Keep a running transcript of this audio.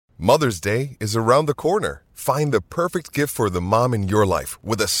Mother's Day is around the corner. Find the perfect gift for the mom in your life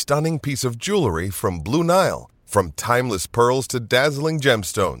with a stunning piece of jewelry from Blue Nile. From timeless pearls to dazzling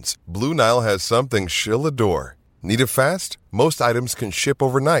gemstones, Blue Nile has something she'll adore. Need it fast? Most items can ship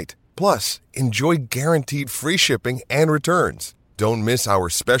overnight. Plus, enjoy guaranteed free shipping and returns. Don't miss our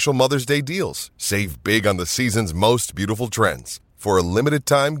special Mother's Day deals. Save big on the season's most beautiful trends. For a limited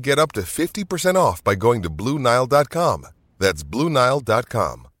time, get up to 50% off by going to BlueNile.com. That's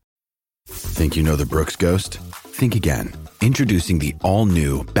BlueNile.com. Think you know the Brooks Ghost? Think again. Introducing the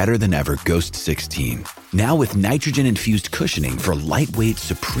all-new, better-than-ever Ghost 16. Now with nitrogen-infused cushioning for lightweight,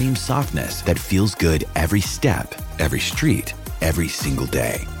 supreme softness that feels good every step, every street, every single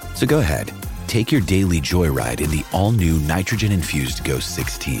day. So go ahead, take your daily joyride in the all-new nitrogen-infused Ghost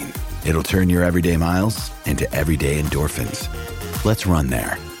 16. It'll turn your everyday miles into everyday endorphins. Let's run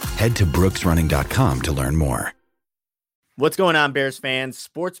there. Head to brooksrunning.com to learn more. What's going on, Bears fans?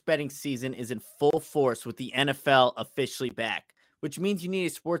 Sports betting season is in full force with the NFL officially back, which means you need a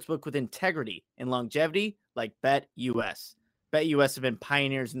sportsbook with integrity and longevity like BetUS. BetUS have been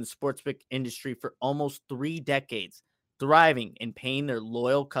pioneers in the sportsbook industry for almost 3 decades, thriving and paying their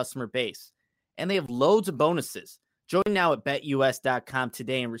loyal customer base. And they have loads of bonuses. Join now at BetUS.com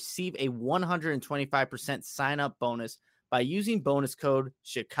today and receive a 125% sign-up bonus by using bonus code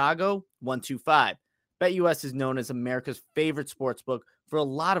Chicago125. BetUS is known as America's favorite sportsbook for a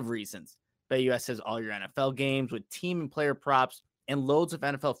lot of reasons. BetUS has all your NFL games with team and player props and loads of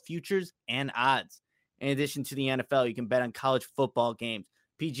NFL futures and odds. In addition to the NFL, you can bet on college football games,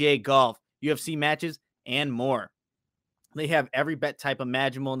 PGA golf, UFC matches, and more. They have every bet type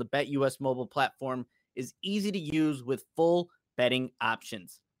imaginable, and the BetUS mobile platform is easy to use with full betting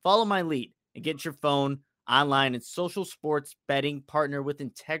options. Follow my lead and get your phone, online, and social sports betting partner with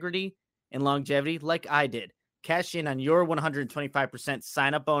integrity and longevity like I did. Cash in on your 125%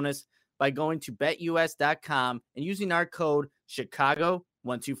 sign-up bonus by going to BetUS.com and using our code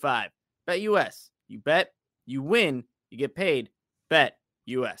Chicago125. BetUS. You bet, you win, you get paid.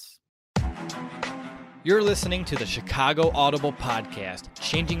 BetUS. You're listening to the Chicago Audible Podcast,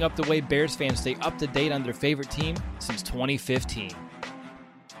 changing up the way Bears fans stay up to date on their favorite team since 2015.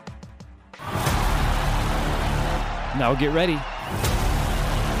 Now get ready,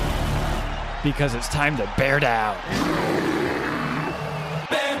 because it's time to bear down.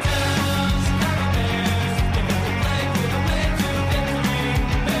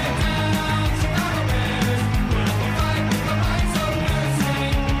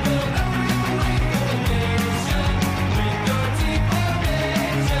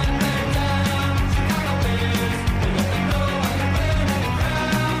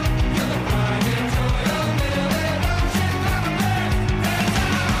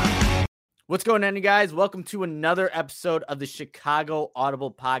 What's going on, you guys? Welcome to another episode of the Chicago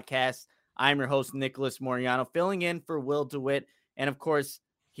Audible Podcast. I'm your host, Nicholas Moriano, filling in for Will DeWitt. And of course,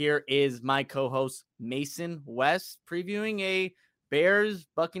 here is my co-host, Mason West, previewing a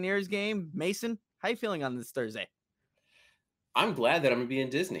Bears-Buccaneers game. Mason, how you feeling on this Thursday? I'm glad that I'm going to be in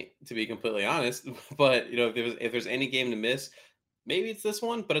Disney, to be completely honest. But, you know, if there's any game to miss, maybe it's this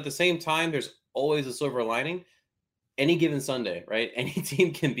one. But at the same time, there's always a silver lining. Any given Sunday, right? Any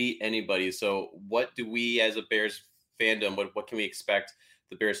team can beat anybody. So what do we as a Bears fandom, what can we expect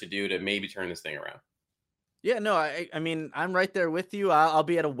the Bears to do to maybe turn this thing around? Yeah, no, I mean, I'm right there with you. I'll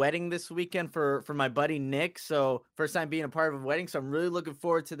be at a wedding this weekend for my buddy Nick. So first time being a part of a wedding. So I'm really looking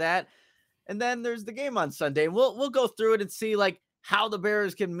forward to that. And then there's the game on Sunday. We'll go through it and see like how the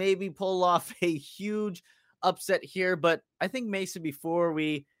Bears can maybe pull off a huge upset here. But I think, Mason, before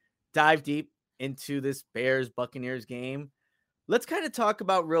we dive deep into this Bears-Buccaneers game, let's kind of talk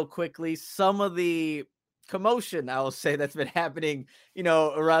about real quickly some of the commotion, I will say, that's been happening, you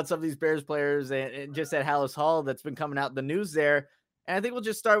know, around some of these Bears players and just at Hallis Hall that's been coming out in the news there. And I think we'll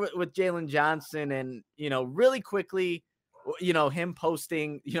just start with Jalen Johnson and, you know, really quickly, you know, him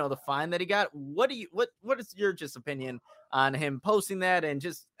posting, you know, the fine that he got. What is your just opinion on him posting that and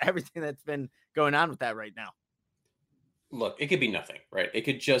just everything that's been going on with that right now? Look, it could be nothing, right? It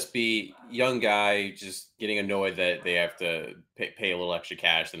could just be young guy just getting annoyed that they have to pay a little extra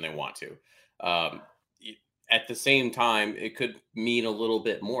cash than they want to. At the same time, it could mean a little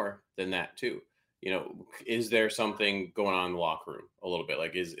bit more than that too. You know, is there something going on in the locker room a little bit?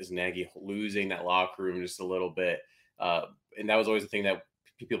 Like, is Nagy losing that locker room just a little bit? And that was always the thing that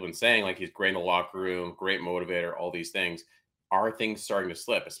people have been saying, like, he's great in the locker room, great motivator, all these things. Are things starting to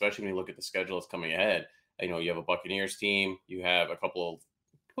slip, especially when you look at the schedule that's coming ahead? You know, you have a Buccaneers team, you have a couple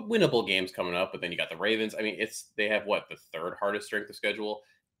of winnable games coming up, but then you got the Ravens. I mean, they have the third hardest strength of schedule.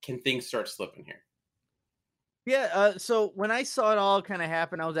 Can things start slipping here? Yeah, so when I saw it all kind of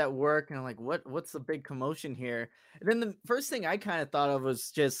happen, I was at work and I'm like, what's the big commotion here? And then the first thing I kind of thought of was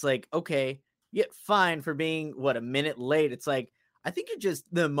just like, okay, yeah, fine for being a minute late. It's like, I think you're just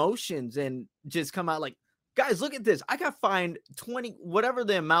the emotions and just come out like, guys, look at this. I got fined 20, whatever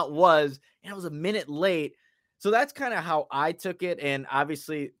the amount was, and I was a minute late. So that's kind of how I took it. And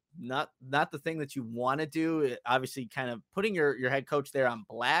obviously not the thing that you want to do. Obviously, kind of putting your head coach there on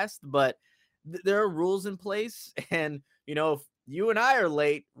blast, but there are rules in place, and if you and I are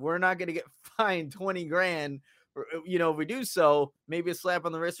late, we're not going to get fined 20 grand, or, if we do so, maybe a slap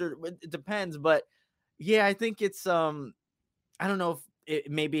on the wrist, or it depends. But yeah, I think it's I don't know if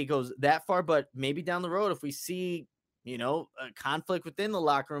maybe it goes that far, but maybe down the road, if we see a conflict within the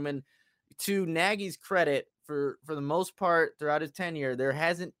locker room. And to Nagy's credit, for the most part throughout his tenure, there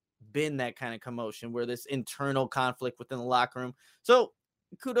hasn't been that kind of commotion where this internal conflict within the locker room. So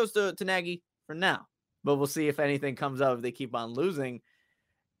kudos to Nagy for now, but we'll see if anything comes up if they keep on losing.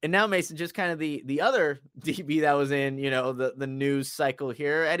 And now, Mason, just kind of the other DB that was in the news cycle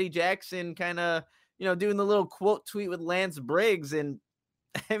here, Eddie Jackson, kind of doing the little quote tweet with Lance Briggs. And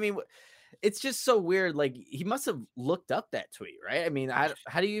I mean, it's just so weird. Like, he must have looked up that tweet, right? I mean,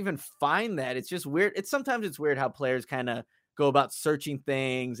 how do you even find that? It's just weird. Sometimes it's weird how players kind of go about searching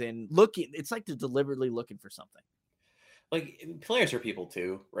things and looking. It's like they're deliberately looking for something. Like, players are people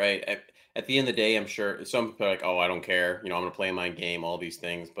too, right? At the end of the day, I'm sure some people are like, "Oh, I don't care. I'm going to play my game, all these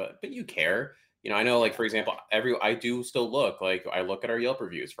things." But you care. I know, like, for example, I do still look, like, I look at our Yelp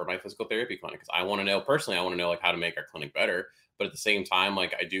reviews for my physical therapy clinic because I want to know personally. I want to know, like, how to make our clinic better. But at the same time,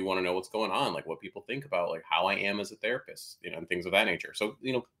 like, I do want to know what's going on, like what people think about, like, how I am as a therapist, and things of that nature. So,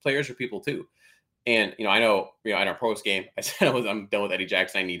 players are people too. And I know, in our post game, I said I'm done with Eddie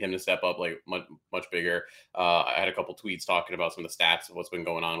Jackson. I need him to step up, like, much much bigger. I had a couple tweets talking about some of the stats of what's been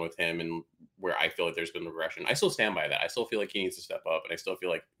going on with him and where I feel like there's been regression. I still stand by that. I still feel like he needs to step up, and I still feel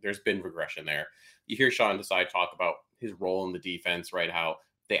like there's been regression there. You hear Sean Desai talk about his role in the defense, right? How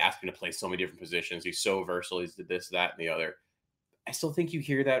they ask him to play so many different positions. He's so versatile. He's did this, that, and the other. I still think you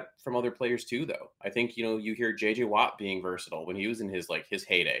hear that from other players too, though. I think, you hear JJ Watt being versatile when he was in his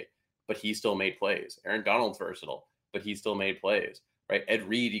heyday, but he still made plays. Aaron Donald's versatile, but he still made plays, right? Ed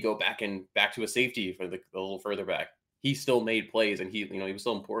Reed, you go back to a safety for the a little further back. He still made plays, and he was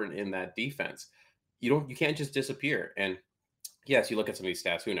still important in that defense. You can't just disappear. And yes, you look at some of these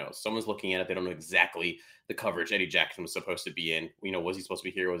stats, who knows? Someone's looking at it, they don't know exactly the coverage Eddie Jackson was supposed to be in. Was he supposed to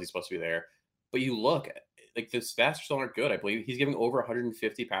be here? Was he supposed to be there? But you look at, like, the stats still aren't good. I believe he's giving over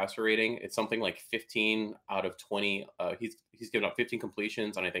 150 passer rating. It's something like 15 out of 20. He's given up 15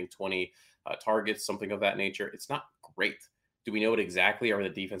 completions on, I think, 20 targets, something of that nature. It's not great. Do we know what exactly? Are the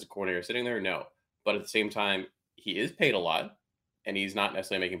defensive coordinator sitting there? No. But at the same time, he is paid a lot, and he's not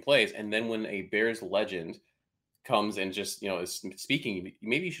necessarily making plays. And then when a Bears legend comes and just is speaking,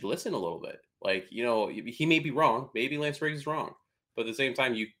 maybe you should listen a little bit. Like, he may be wrong. Maybe Lance Briggs is wrong. But at the same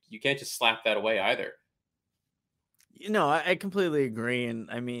time, you can't just slap that away either. I completely agree. And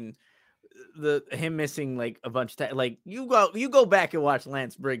I mean, him missing like a bunch of like you go back and watch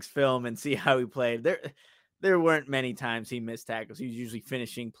Lance Briggs film and see how he played. There weren't many times he missed tackles. He was usually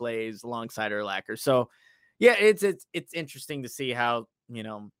finishing plays alongside Urlacher. So yeah, it's interesting to see how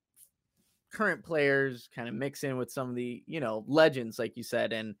current players kind of mix in with some of the legends, like you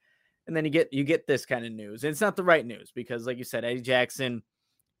said, and then you get this kind of news. And it's not the right news because, like you said, Eddie Jackson,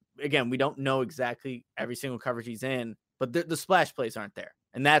 again, we don't know exactly every single coverage he's in, but the splash plays aren't there.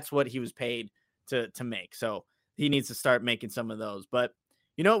 And that's what he was paid to make. So he needs to start making some of those. But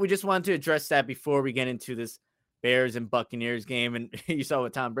we just wanted to address that before we get into this Bears and Buccaneers game. And you saw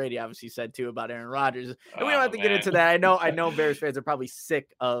what Tom Brady obviously said too about Aaron Rodgers. And we don't have to get into that. I know Bears fans are probably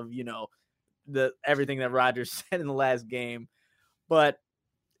sick of, the everything that Rodgers said in the last game, but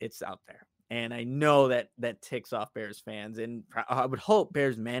it's out there. And I know that ticks off Bears fans, and I would hope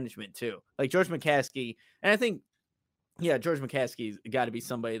Bears management too. Like George McCaskey, and I think, George McCaskey's got to be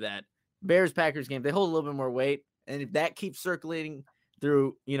somebody that Bears-Packers game, they hold a little bit more weight. And if that keeps circulating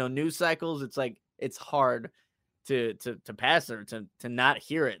through, news cycles, it's like, it's hard to pass or to not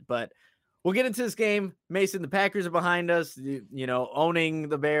hear it. But we'll get into this game. Mason, the Packers are behind us, owning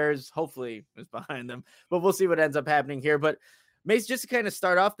the Bears, hopefully is behind them, but we'll see what ends up happening here. But Mason, just to kind of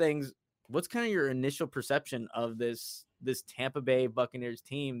start off things, what's kind of your initial perception of this Tampa Bay Buccaneers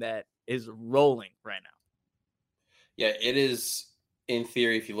team that is rolling right now? Yeah, it is, in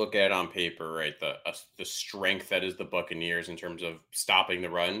theory, if you look at it on paper, right, the strength that is the Buccaneers in terms of stopping the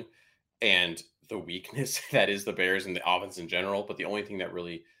run, and the weakness that is the Bears and the offense in general. But the only thing that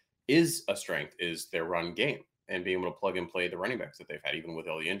really is a strength is their run game and being able to plug and play the running backs that they've had, even with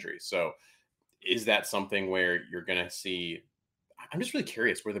all the injuries. So is that something where you're going to see? I'm just really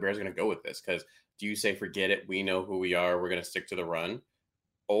curious where the Bears are going to go with this, because do you say, forget it, we know who we are, we're going to stick to the run?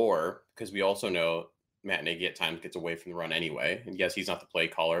 Or, because we also know Matt Nagy at times gets away from the run anyway. And yes, he's not the play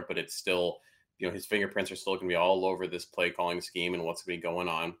caller, but it's still, his fingerprints are still going to be all over this play calling scheme and what's going to be going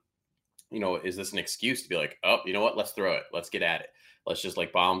on. Is this an excuse to be like, oh, you know what? Let's throw it. Let's get at it. Let's just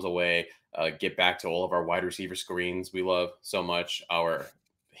like bombs away, get back to all of our wide receiver screens we love so much, our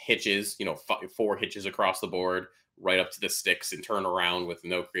hitches, 4 hitches across the board, right up to the sticks and turn around with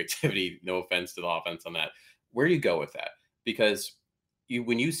no creativity. No offense to the offense on that. Where do you go with that? Because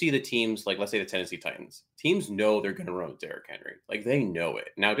when you see the teams, like let's say the Tennessee Titans, teams know they're going to run with Derrick Henry. Like they know it.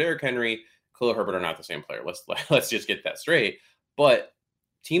 Now, Derrick Henry, Khalil Herbert are not the same player. Let's just get that straight. But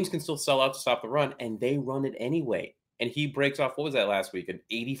teams can still sell out to stop the run, and they run it anyway. And he breaks off, what was that last week? An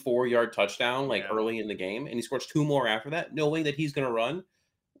 84-yard touchdown, early in the game, and he scores 2 more after that, knowing that he's going to run.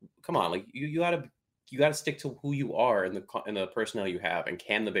 Come on, like you gotta stick to who you are and the personnel you have, and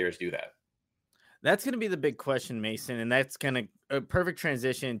can the Bears do that? That's going to be the big question, Mason, and that's kind of a perfect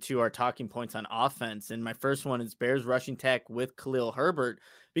transition to our talking points on offense. And my first one is Bears rushing tech with Khalil Herbert,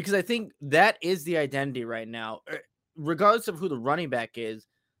 because I think that is the identity right now. Regardless of who the running back is,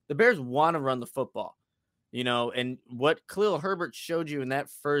 the Bears want to run the football, and what Khalil Herbert showed you in that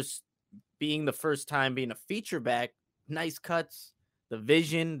first time being a feature back, nice cuts, the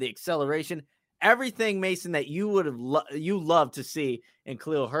vision, the acceleration, everything, Mason, that you would have love to see in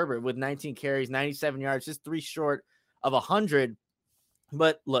Khalil Herbert with 19 carries, 97 yards, just 3 short of 100.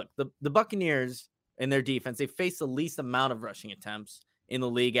 But look, the Buccaneers and their defense, they face the least amount of rushing attempts in the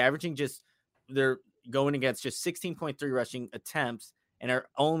league, averaging they're going against just 16.3 rushing attempts and are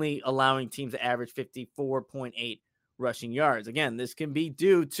only allowing teams to average 54.8 rushing yards. Again, this can be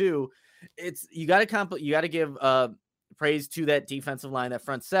due to you got to give praise to that defensive line, that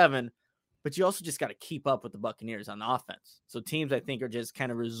front seven, but you also just got to keep up with the Buccaneers on the offense. So teams, I think, are just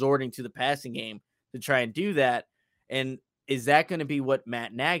kind of resorting to the passing game to try and do that. And is that going to be what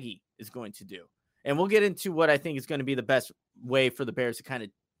Matt Nagy is going to do? And we'll get into what I think is going to be the best way for the Bears to kind of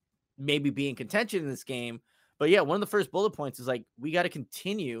maybe be in contention in this game. But yeah, one of the first bullet points is like, the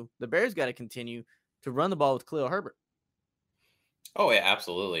Bears got to continue to run the ball with Khalil Herbert. Oh yeah,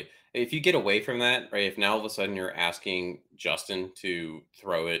 absolutely. If you get away from that, right? If now all of a sudden you're asking Justin to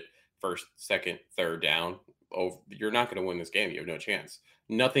throw it first, second, third down, you're not going to win this game. You have no chance.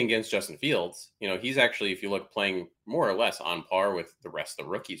 Nothing against Justin Fields. He's actually, if you look, playing more or less on par with the rest of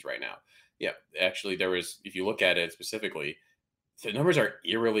the rookies right now. Yeah, actually, if you look at it specifically, the numbers are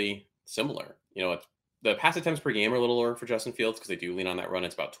eerily similar. The pass attempts per game are a little lower for Justin Fields because they do lean on that run.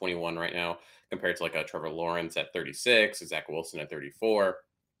 It's about 21 right now compared to like a Trevor Lawrence at 36, a Zach Wilson at 34.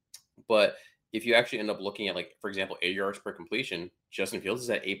 But if you actually end up looking at, like, for example, 8 yards per completion, Justin Fields is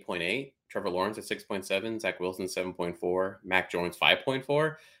at 8.8, Trevor Lawrence at 6.7, Zach Wilson 7.4, Mac Jones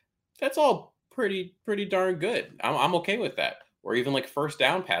 5.4. That's all pretty darn good. I'm okay with that. Or even like first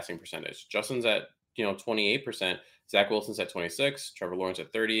down passing percentage. Justin's at 28%, Zach Wilson's at 26, Trevor Lawrence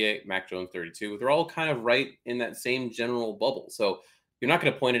at 38, Mac Jones 32. They're all kind of right in that same general bubble. So you're not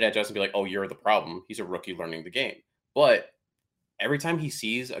going to point it at Justin and be like, oh, you're the problem. He's a rookie learning the game. But every time he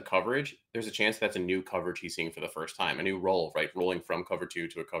sees a coverage, there's a chance that's a new coverage he's seeing for the first time, a new role, right? Rolling from cover 2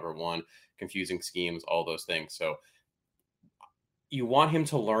 to a cover 1, confusing schemes, all those things. So you want him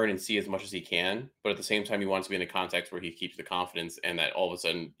to learn and see as much as he can, but at the same time, you want it to be in a context where he keeps the confidence and that all of a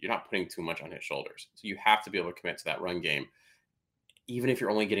sudden you're not putting too much on his shoulders. So you have to be able to commit to that run game, even if you're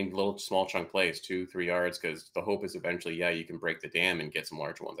only getting little small chunk plays, 2-3 yards, because the hope is eventually, you can break the dam and get some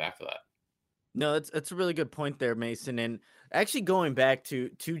larger ones after that. No, that's a really good point there, Mason. And actually going back to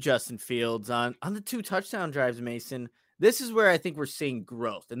Justin Fields on the 2 touchdown drives, Mason, this is where I think we're seeing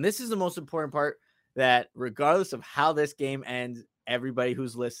growth. And this is the most important part, that regardless of how this game ends, everybody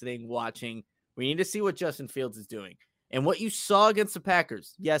who's listening, watching, we need to see what Justin Fields is doing. And what you saw against the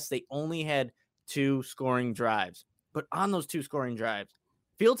Packers, yes, they only had 2 scoring drives, but on those 2 scoring drives,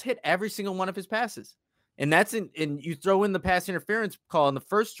 Fields hit every single one of his passes. And and you throw in the pass interference call in the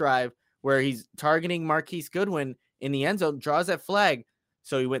first drive where he's targeting Marquise Goodwin in the end zone, draws that flag.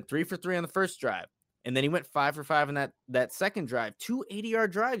 So he went 3 for 3 on the first drive. And then he went 5 for 5 on that second drive, 2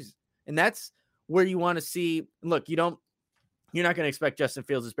 80-yard drives. And that's where you want to see, look, you're not going to expect Justin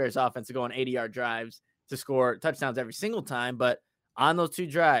Fields' Bears offense to go on 80-yard drives to score touchdowns every single time. But on those 2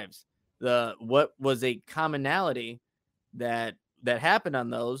 drives, what was a commonality that happened on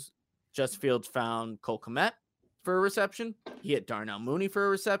those, Justin Fields found Cole Kmet for a reception. He hit Darnell Mooney for a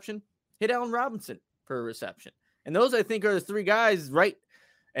reception, hit Allen Robinson for a reception. And those, I think, are the 3 guys, right?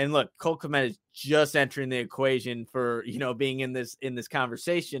 And look, Cole Kmet is just entering the equation for, being in this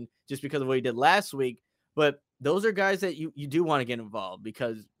conversation just because of what he did last week. But those are guys that you do want to get involved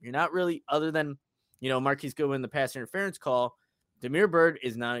because you're not really, other than, Marquise Goodwin, the pass interference call, Damiere Byrd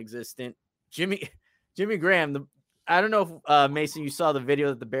is non-existent. Jimmy Graham, I don't know if Mason, you saw the video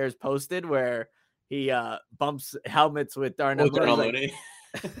that the Bears posted where he bumps helmets with Darnell Mooney.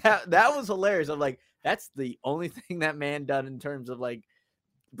 That was hilarious. I'm like, that's the only thing that man done in terms of like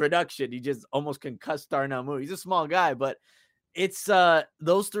production. He just almost concussed Darnell Mooney. He's a small guy, but it's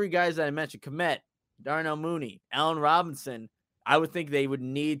those three guys that I mentioned, Kmet, Darnell Mooney, Allen Robinson. I would think they would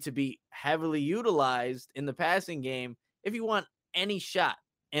need to be heavily utilized in the passing game if you want any shot.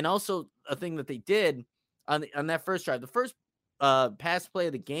 And also a thing that they did on that first drive, the first pass play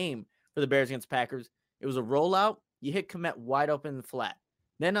of the game for the Bears against Packers, it was a rollout. You hit Kmet wide open in the flat.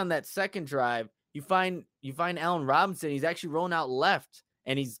 Then on that second drive, you find Allen Robinson. He's actually rolling out left,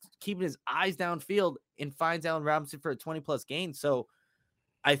 and he's keeping his eyes downfield and finds Allen Robinson for a 20-plus gain. So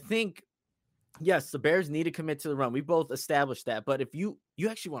I think, yes, the Bears need to commit to the run. We both established that. But if you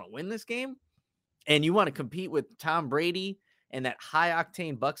actually want to win this game and you want to compete with Tom Brady and that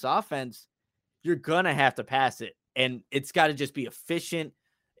high-octane Bucs offense, you're going to have to pass it. And it's got to just be efficient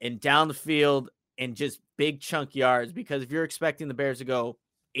and down the field and just big chunk yards, because if you're expecting the Bears to go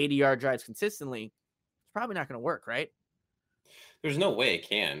 80-yard drives consistently, it's probably not going to work, right? There's no way it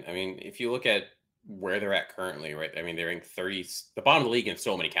can. I mean, if you look at where they're at currently, right? I mean, they're in the bottom of the league in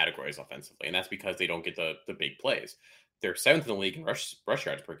so many categories offensively, and that's because they don't get the big plays. They're 7th in the league in rush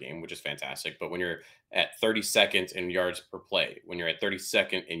yards per game, which is fantastic. But when you're at 32nd in yards per play, when you're at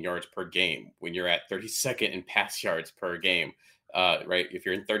 32nd in yards per game, when you're at 32nd in pass yards per game, right? If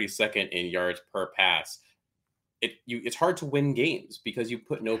you're in 32nd in yards per pass, it's hard to win games because you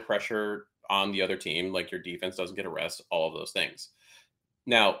put no pressure on the other team. Like, your defense doesn't get a rest, all of those things.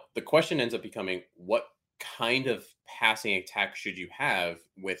 Now, the question ends up becoming, what kind of passing attack should you have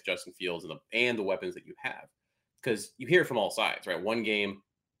with Justin Fields and the weapons that you have? Because you hear it from all sides, right? One game,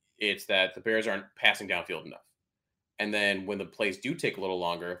 it's that the Bears aren't passing downfield enough. And then when the plays do take a little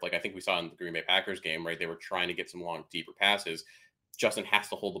longer, like I think we saw in the Green Bay Packers game, right? They were trying to get some long, deeper passes. Justin has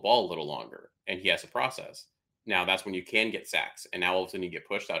to hold the ball a little longer, and he has to process. Now that's when you can get sacks, and now all of a sudden you get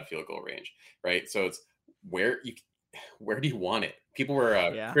pushed out of field goal range, right? So it's where do you want it? People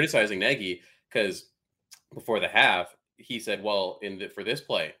were criticizing Nagy because before the half, he said, well, for this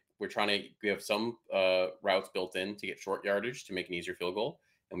play, we have some routes built in to get short yardage to make an easier field goal,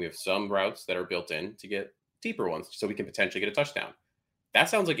 and we have some routes that are built in to get deeper ones so we can potentially get a touchdown. That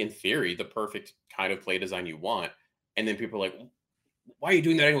sounds like, in theory, the perfect kind of play design you want. And then people are like, why are you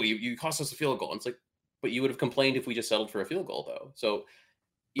doing that anyway? You cost us a field goal. And it's like, but you would have complained if we just settled for a field goal, though. So,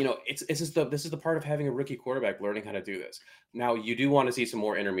 this is the part of having a rookie quarterback learning how to do this. Now, you do want to see some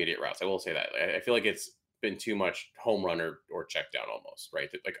more intermediate routes. I will say that. I feel like it's been too much home run or check down almost, right?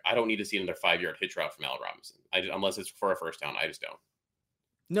 Like, I don't need to see another 5-yard hitch route from Allen Robinson. Unless it's for a first down, I just don't.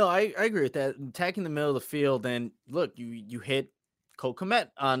 No, I agree with that. Attacking the middle of the field, and look, you hit Cole Kmet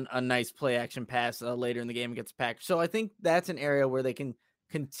on a nice play action pass later in the game against the Packers. So I think that's an area where they can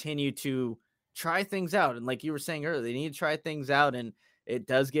continue to try things out. And like you were saying earlier, they need to try things out, and it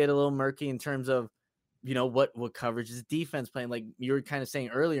does get a little murky in terms of, what coverage is defense playing. Like you were kind of saying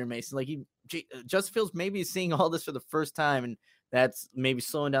earlier, Mason, like Justin Fields maybe is seeing all this for the first time, and that's maybe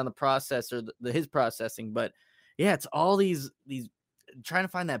slowing down the process or his processing. But yeah, it's all these trying to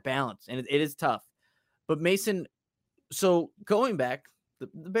find that balance, and it is tough. But Mason, so going back, the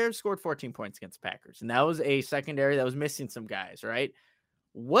Bears scored 14 points against the Packers, and that was a secondary that was missing some guys, right?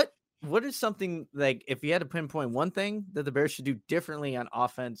 What is something, like, if you had to pinpoint one thing that the Bears should do differently on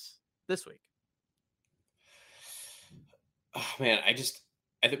offense this week? Oh, man,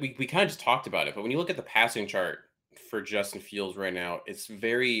 I think we kind of just talked about it, but when you look at the passing chart for Justin Fields right now, it's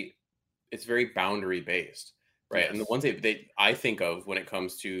very boundary based, right? Yes. And the ones that I think of when it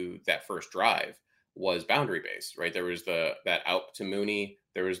comes to that first drive was boundary based, right? There was that out to Mooney.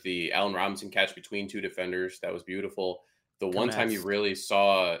 There was the Allen Robinson catch between two defenders. That was beautiful. The one time you really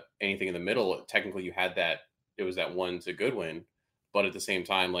saw anything in the middle, technically you had it was that one to Goodwin, but at the same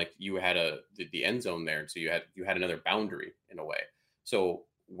time, like, you had the end zone there. So you had another boundary in a way. So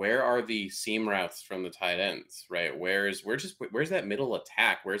where are the seam routes from the tight ends, right? Where's that middle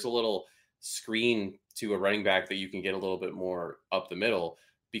attack? Where's a little screen to a running back that you can get a little bit more up the middle?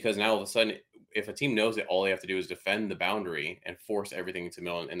 Because now all of a sudden, if a team knows that all they have to do is defend the boundary and force everything into the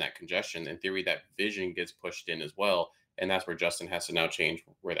middle in that congestion, in theory, that vision gets pushed in as well. And that's where Justin has to now change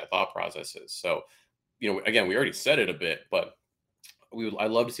where that thought process is. So, again, we already said it a bit, but I'd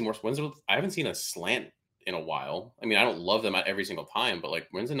love to see more. I haven't seen a slant in a while. I mean, I don't love them every single time, but like,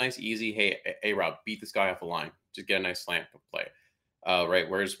 when's a nice, easy, hey, A-Rob, beat this guy off the line. Just get a nice slant play. Right.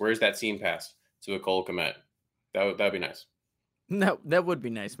 Where's that seam pass to a Cole Kmet? That'd be nice. No, that would be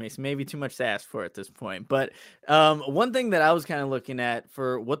nice, Mason. Maybe too much to ask for at this point. But one thing that I was kind of looking at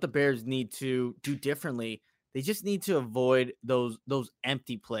for what the Bears need to do differently, they just need to avoid those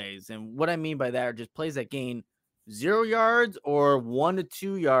empty plays. And what I mean by that are just plays that gain 0 yards or 1 to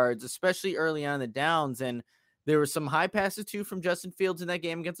 2 yards, especially early on the downs. And there were some high passes too from Justin Fields in that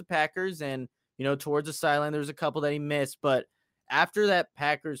game against the Packers. And, towards the sideline, there was a couple that he missed. But after that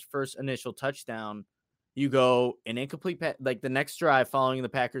Packers first initial touchdown, you go an incomplete like the next drive following the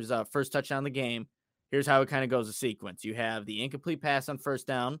Packers' first touchdown of the game. Here's how it kind of goes a sequence. You have the incomplete pass on first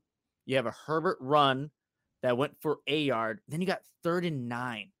down. You have a Herbert run that went for a yard. Then you got 3rd and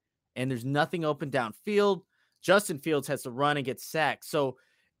 9, and there's nothing open downfield. Justin Fields has to run and get sacked. So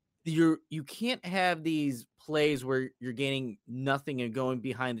you can't have these plays where you're gaining nothing and going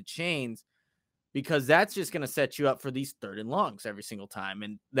behind the chains, because that's just going to set you up for these 3rd and longs every single time.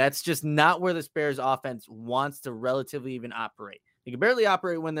 And that's just not where the Bears offense wants to relatively even operate. They can barely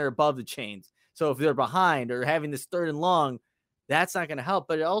operate when they're above the chains. So if they're behind or having this 3rd and long, that's not going to help.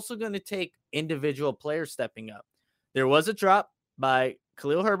 But it's also going to take individual players stepping up. There was a drop by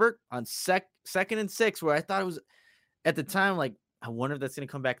Khalil Herbert on 2nd and 6, where I thought it was at the time, like, I wonder if that's going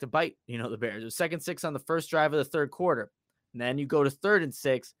to come back to bite, the Bears. It was 2nd and 6 on the first drive of the third quarter. And then you go to 3rd and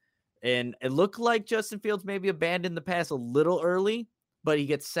 6. And it looked like Justin Fields maybe abandoned the pass a little early, but he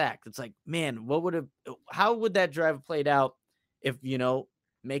gets sacked. It's like, man, how would that drive have played out if,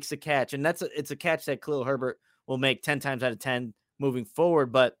 makes a catch? And it's a catch that Khalil Herbert will make 10 times out of 10 moving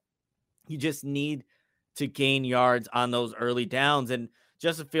forward, but you just need to gain yards on those early downs. And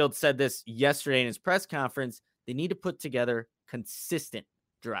Justin Fields said this yesterday in his press conference. They need to put together consistent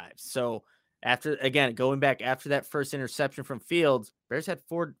drives. So going back after that first interception from Fields, Bears had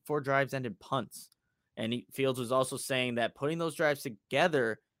four drives end in punts. And Fields was also saying that putting those drives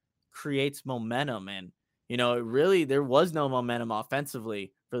together creates momentum. And, there was no momentum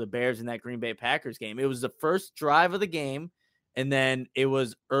offensively for the Bears in that Green Bay Packers game. It was the first drive of the game, and then it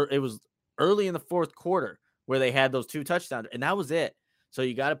was early in the fourth quarter where they had those 2 touchdowns, and that was it. So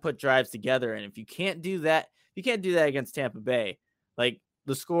you got to put drives together. And if you can't do that, against Tampa Bay. Like,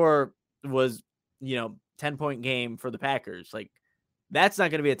 the score was 10-point game for the Packers. Like, that's not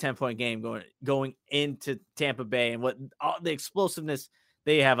going to be a 10-point game going into Tampa Bay and what all the explosiveness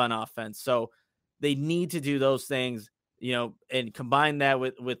they have on offense. So they need to do those things, and combine that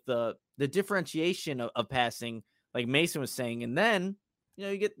with the differentiation of passing, like Mason was saying, and then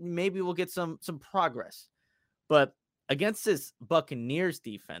we'll get some progress. But against this Buccaneers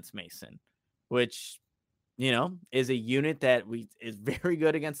defense, Mason, which is a unit that is very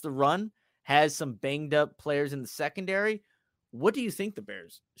good against the run, has some banged up players in the secondary. What do you think the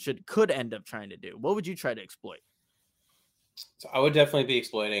Bears could end up trying to do? What would you try to exploit? So I would definitely be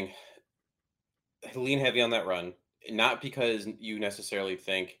exploiting, lean heavy on that run, not because you necessarily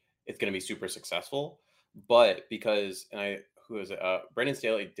think it's going to be super successful, but because, Brendan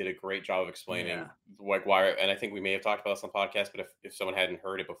Staley did a great job of explaining like why, and I think we may have talked about this on the podcast, but if someone hadn't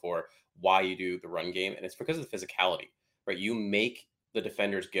heard it before, why you do the run game, and it's because of the physicality, right? You make the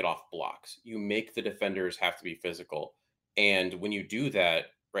defenders get off blocks. You make the defenders have to be physical. And when you do that,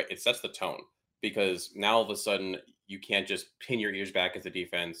 right, it sets the tone, because now all of a sudden you can't just pin your ears back as a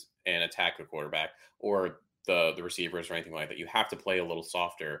defense and attack the quarterback or the receivers or anything like that. You have to play a little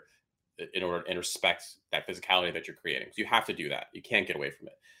softer in order and respect that physicality that you're creating. So you have to do that. You can't get away from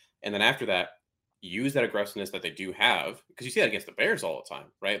it. And then after that, use that aggressiveness that they do have, because you see that against the Bears all the time,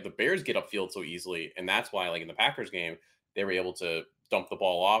 right? The Bears get upfield so easily. And that's why, like in the Packers game, they were able to dump the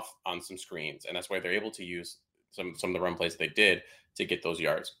ball off on some screens. And that's why they're able to use some of the run plays that they did to get those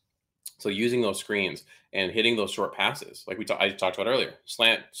yards. So using those screens and hitting those short passes, like I talked about earlier,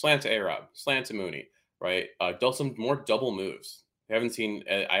 slant to A-Rob, slant to Mooney, right? Some more double moves. I don't feel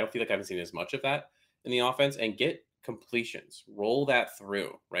like I haven't seen as much of that in the offense, and get completions, roll that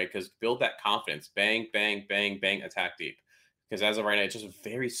through, right? Because build that confidence, bang, bang, bang, bang, attack deep. Because as of right now, it's just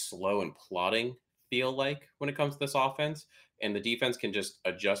very slow and plodding feel like when it comes to this offense, and the defense can just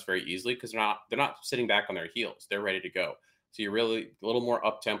adjust very easily because they're not sitting back on their heels. They're ready to go. So you're really a little more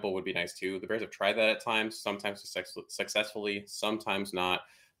up tempo would be nice too. The Bears have tried that at times, sometimes successfully, sometimes not,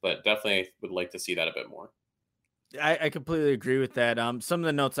 but definitely would like to see that a bit more. I completely agree with that. Some of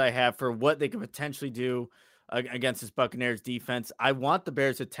the notes I have for what they could potentially do against this Buccaneers defense, I want the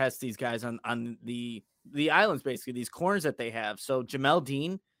Bears to test these guys on the islands, basically these corners that they have. So Jamel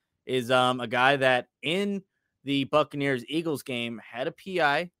Dean is a guy that in the Buccaneers-Eagles game, had a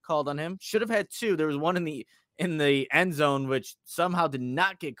PI called on him. Should have had two. There was one in the end zone, which somehow did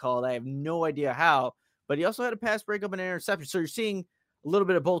not get called. I have no idea how, but he also had a pass breakup and an interception. So you're seeing a little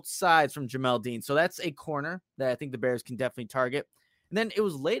bit of both sides from Jamel Dean. So that's a corner that I think the Bears can definitely target. And then it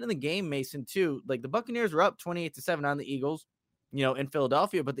was late in the game, Mason, too. Like the Buccaneers were up 28-7 on the Eagles, in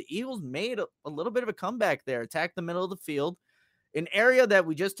Philadelphia, but the Eagles made a little bit of a comeback there, attacked the middle of the field. An area that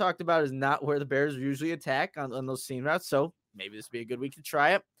we just talked about is not where the Bears usually attack on those seam routes. So maybe this would be a good week to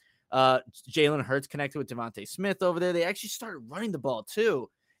try it. Jalen Hurts connected with Devontae Smith over there. They actually started running the ball too.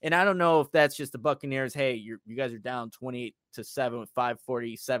 And I don't know if that's just the Buccaneers. Hey, you guys are down 28-7 with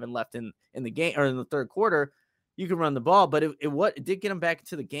 5:47 left in the game or in the third quarter. You can run the ball, but it did get them back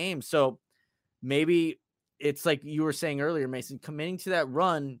into the game. So maybe it's like you were saying earlier, Mason, committing to that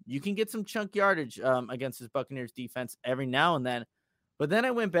run, you can get some chunk yardage against this Buccaneers defense every now and then. But then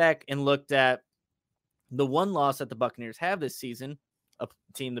I went back and looked at the one loss that the Buccaneers have this season, a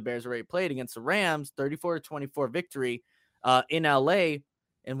team the Bears already played against the Rams, 34-24 victory in LA.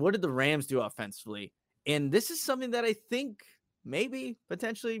 And what did the Rams do offensively? And this is something that I think maybe,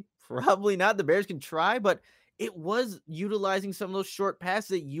 potentially, probably not, the Bears can try, but it was utilizing some of those short passes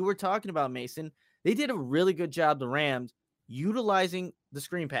that you were talking about, Mason. They did a really good job, the Rams, utilizing the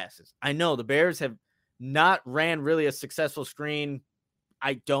screen passes. I know the Bears have not ran really a successful screen.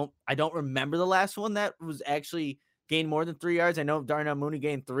 I don't remember the last one that was actually gained more than 3 yards. I know Darnell Mooney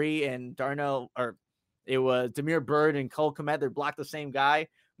gained 3, and it was Damiere Byrd and Cole Kmet. They blocked the same guy.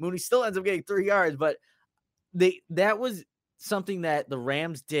 Mooney still ends up getting 3 yards, but that was something that the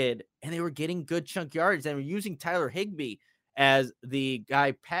Rams did, and they were getting good chunk yards. They were using Tyler Higbee as the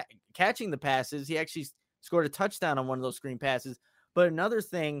guy catching the passes. He actually scored a touchdown on one of those screen passes. But another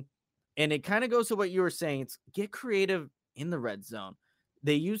thing, and it kind of goes to what you were saying, it's get creative in the red zone.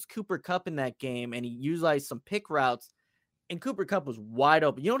 They used Cooper Kupp in that game, and he utilized some pick routes, and Cooper Kupp was wide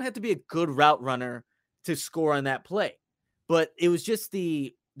open. You don't have to be a good route runner to score on that play, but it was just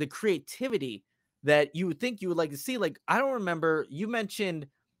the creativity that you would think you would like to see. Like, I don't remember, you mentioned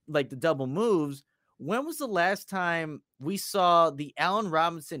like the double moves. When was the last time we saw the Allen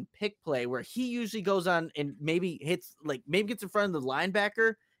Robinson pick play where he usually goes on and maybe gets in front of the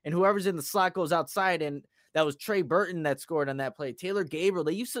linebacker and whoever's in the slot goes outside? And that was Trey Burton that scored on that play. Taylor Gabriel,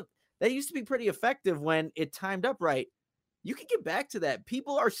 that used to be pretty effective when it timed up right. You can get back to that.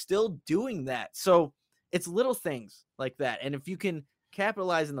 People are still doing that. So it's little things like that. And if you can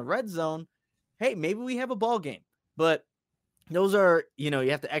capitalize in the red zone, hey, maybe we have a ball game. But those are, you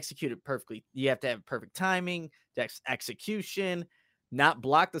have to execute it perfectly. You have to have perfect timing, execution, not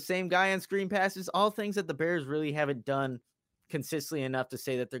block the same guy on screen passes, all things that the Bears really haven't done consistently enough to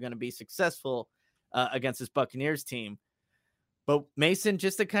say that they're going to be successful against this Buccaneers team. But Mason,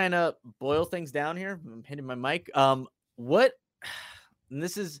 just to kind of boil things down here, I'm hitting my mic. And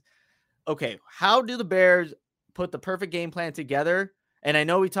this is, okay, how do the Bears put the perfect game plan together? And I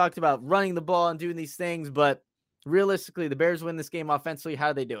know we talked about running the ball and doing these things, but realistically, the Bears win this game offensively.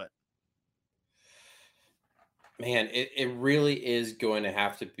 How do they do it? Man, it really is going to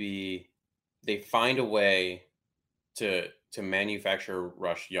have to be, they find a way to manufacture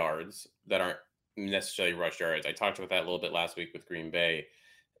rush yards that aren't necessarily rush yards. I talked about that a little bit last week with Green Bay.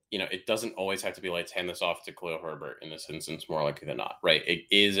 It doesn't always have to be like, hand this off to Khalil Herbert in this instance, more likely than not, right?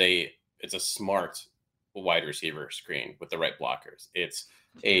 It's a smart wide receiver screen with the right blockers. It's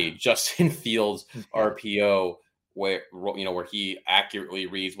a Justin Fields RPO where he accurately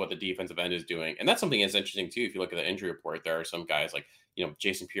reads what the defensive end is doing. And that's something that's interesting too. If you look at the injury report, there are some guys like,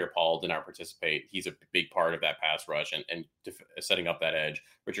 Jason Pierre-Paul did not participate. He's a big part of that pass rush and setting up that edge.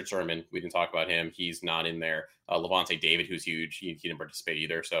 Richard Sherman, we didn't talk about him. He's not in there. Levante David, who's huge, he didn't participate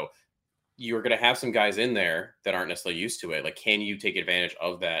either. So you're going to have some guys in there that aren't necessarily used to it. Like, can you take advantage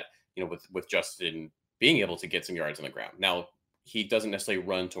of that, with Justin being able to get some yards on the ground? Now, he doesn't necessarily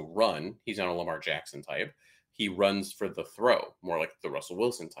run to run. He's not a Lamar Jackson type. He runs for the throw, more like the Russell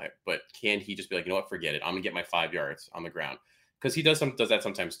Wilson type. But can he just be like, forget it. I'm going to get my 5 yards on the ground. Because he does that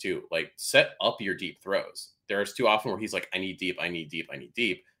sometimes too. Like, set up your deep throws. There's too often where he's like, I need deep.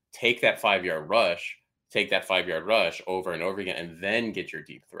 Take that 5-yard rush over and over again, and then get your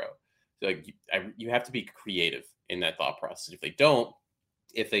deep throw. So like, you have to be creative in that thought process.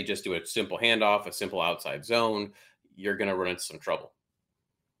 If they just do a simple handoff, a simple outside zone, you're going to run into some trouble.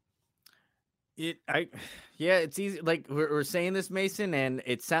 It's easy. Like we're saying this, Mason, and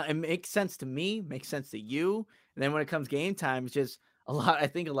it makes sense to me, makes sense to you. And then when it comes game time, it's just I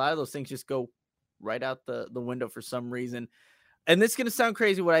think a lot of those things just go right out the window for some reason. And this is going to sound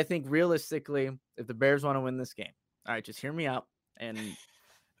crazy. What I think realistically, if the Bears want to win this game, all right, just hear me out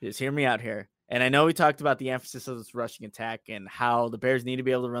here. And I know we talked about the emphasis of this rushing attack and how the Bears need to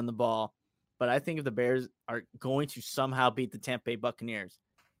be able to run the ball. But I think if the Bears are going to somehow beat the Tampa Bay Buccaneers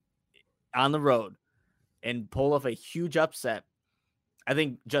on the road and pull off a huge upset, I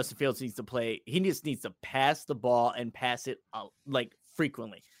think Justin Fields needs to play. He just needs to pass the ball and pass it like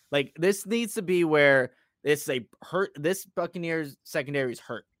frequently. Like this needs to be where this Buccaneers secondary is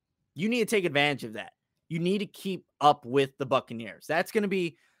hurt. You need to take advantage of that. You need to keep up with the Buccaneers. That's going to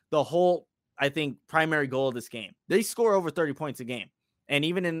be the whole, I think, primary goal of this game. They score over 30 points a game. And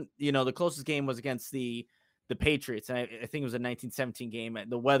even in, the closest game was against the Patriots. And I think it was a 1917 game.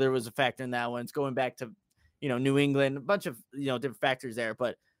 The weather was a factor in that one. It's going back to, New England, a bunch of, different factors there.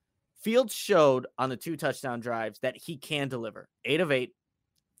 But Fields showed on the 2 touchdown drives that he can deliver. 8 of 8,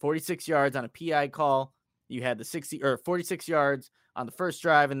 46 yards on a PI call. You had the 46 yards on the first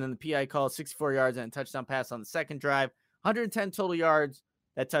drive, and then the PI call, 64 yards and a touchdown pass on the second drive. 110 total yards,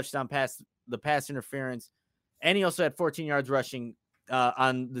 that touchdown pass, the pass interference. And he also had 14 yards rushing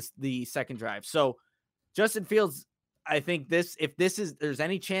on the second drive. So Justin Fields, I think there's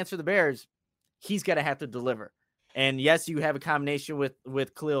any chance for the Bears, he's got to have to deliver. And yes, you have a combination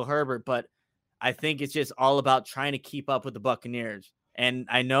with Khalil Herbert, but I think it's just all about trying to keep up with the Buccaneers. And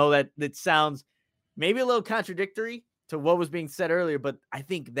I know that it sounds maybe a little contradictory to what was being said earlier, but I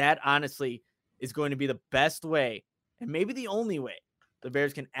think that honestly is going to be the best way and maybe the only way the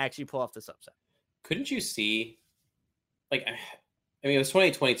Bears can actually pull off this upset. Couldn't you see, it was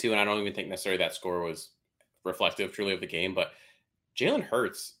 2022, and I don't even think necessarily that score was reflective truly of the game, but Jalen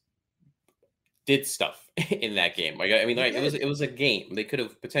Hurts did stuff in that game. It was a game. They could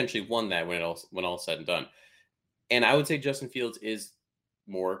have potentially won that when all said and done. And I would say Justin Fields is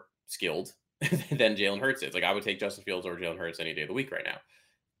more skilled than Jalen Hurts is. I would take Justin Fields over Jalen Hurts any day of the week right now.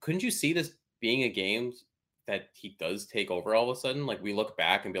 Couldn't you see this being a game that he does take over all of a sudden? We look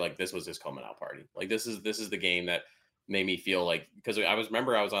back and be like, this was his coming out party. This is the game that made me feel like, because I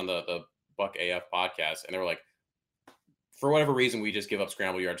was on the Buck AF podcast, and they were like, for whatever reason, we just give up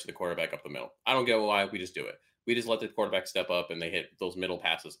scramble yards to the quarterback up the middle. I don't get why. We just do it. We just let the quarterback step up, and they hit those middle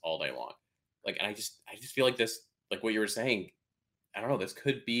passes all day long. And I just feel like this, like what you were saying, I don't know, this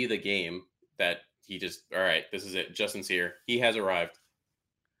could be the game that he just, all right, this is it. Justin's here. He has arrived.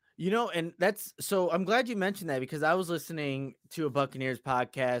 And that's, so I'm glad you mentioned that, because I was listening to a Buccaneers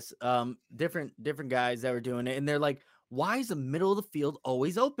podcast, different guys that were doing it. And they're like, why is the middle of the field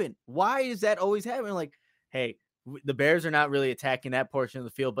always open? Why is that always happening? Like, hey, the Bears are not really attacking that portion of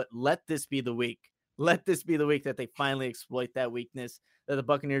the field, but let this be the week. Let this be the week that they finally exploit that weakness that the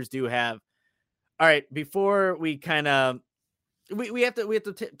Buccaneers do have. All right, before we kind of we have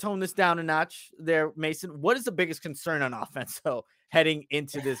to tone this down a notch there, Mason. What is the biggest concern on offense, though, heading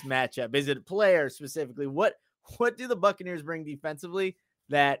into this matchup? Is it players specifically? What do the Buccaneers bring defensively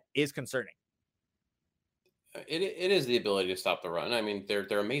that is concerning? It is the ability to stop the run. I mean,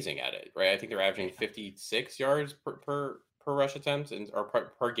 they're amazing at it, right? I think they're averaging 56 yards per rush attempt or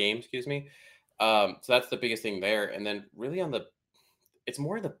per game, excuse me. So that's the biggest thing there. And then really it's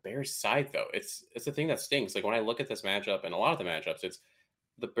more the Bears side, though. It's the thing that stinks. When I look at this matchup and a lot of the matchups, it's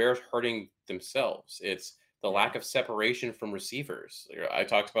the Bears hurting themselves. It's the lack of separation from receivers. I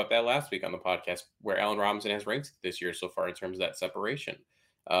talked about that last week on the podcast, where Allen Robinson has ranked this year so far in terms of that separation.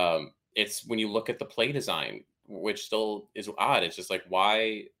 It's when you look at the play design, which still is odd. It's just like,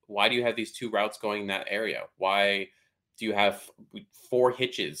 why do you have these 2 routes going in that area? Why do you have 4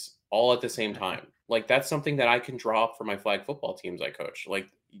 hitches all at the same time? That's something that I can draw up for my flag football teams I coach.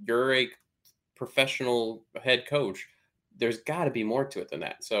 You're a professional head coach. There's got to be more to it than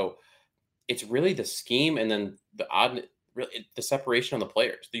that. So it's really the scheme, and then the separation on the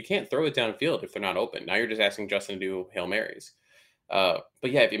players. You can't throw it downfield if they're not open. Now you're just asking Justin to do Hail Marys. But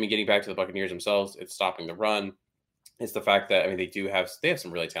yeah, getting back to the Buccaneers themselves, it's stopping the run. It's the fact that, they have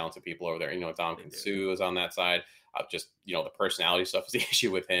some really talented people over there. Dominican Sue is on that side. The personality stuff is the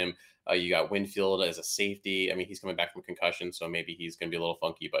issue with him. You got Winfield as a safety. He's coming back from concussion, so maybe he's going to be a little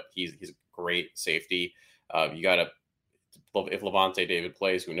funky, but he's a great safety. You got if Levante David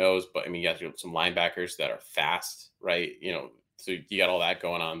plays, who knows? But you got some linebackers that are fast, right? So you got all that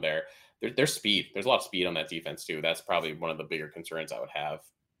going on there. There's speed. There's a lot of speed on that defense too. That's probably one of the bigger concerns I would have.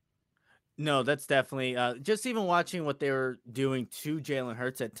 No, that's definitely just even watching what they were doing to Jalen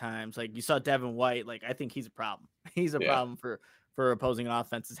Hurts at times. You saw Devin White. I think he's a problem. He's a problem for opposing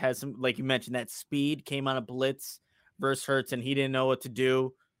offenses. Has some, like you mentioned, that speed, came on a blitz versus Hurts, and he didn't know what to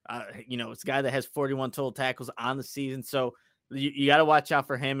do. It's a guy that has 41 total tackles on the season. So you got to watch out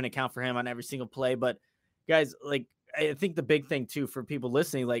for him and account for him on every single play. But guys, I think the big thing too for people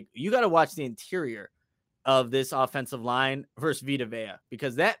listening, you got to watch the interior of this offensive line versus Vita Vea,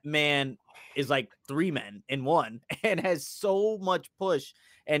 because that man is like 3 men in one and has so much push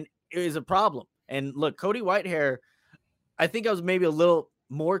and it is a problem. And look, Cody Whitehair, I think I was maybe a little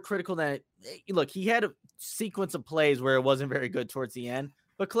more critical than look, he had a sequence of plays where it wasn't very good towards the end,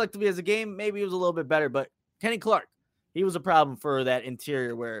 but collectively as a game, maybe it was a little bit better. But Kenny Clark, he was a problem for that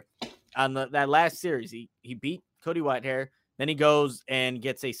interior where on that last series, he beat Cody Whitehair. Then he goes and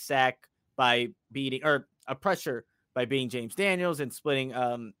gets a sack by beating, or a pressure by beating James Daniels and splitting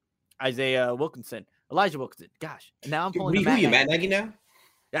Elijah Wilkinson. Gosh, now I'm pulling who you Matt Nagy now?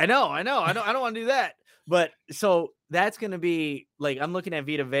 I know. I don't want to do that. But so that's going to be like, I'm looking at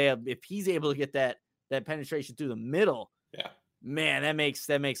Vita Vea. If he's able to get that penetration through the middle, yeah, man, that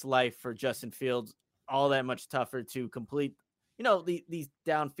makes life for Justin Fields all that much tougher to complete, these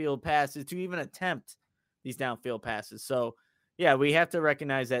downfield passes, to even attempt these downfield passes. So yeah, we have to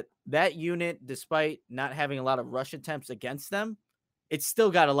recognize that unit, despite not having a lot of rush attempts against them, it's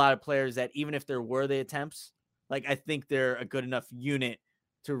still got a lot of players that even if there were the attempts, like I think they're a good enough unit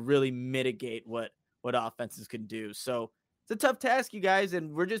to really mitigate what offenses can do. So it's a tough task, you guys,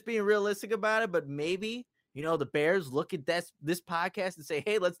 and we're just being realistic about it. But maybe, the Bears look at this podcast and say,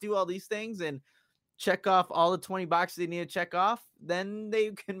 hey, let's do all these things and check off all the 20 boxes they need to check off. Then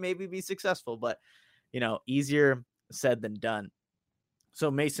they can maybe be successful. But, easier said than done. So,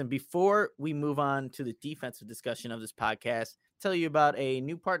 Mason, before we move on to the defensive discussion of this podcast, tell you about a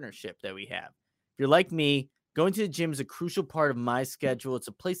new partnership that we have. If you're like me, going to the gym is a crucial part of my schedule. It's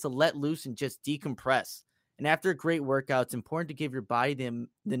a place to let loose and just decompress. And after a great workout, it's important to give your body the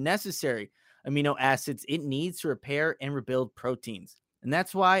necessary amino acids it needs to repair and rebuild proteins. And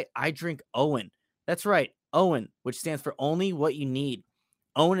that's why I drink Owen. That's right, Owen, which stands for only what you need.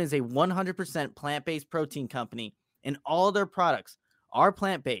 Owen is a 100% plant-based protein company, and all their products are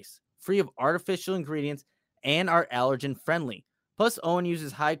plant-based, free of artificial ingredients, and are allergen-friendly. Plus, Owen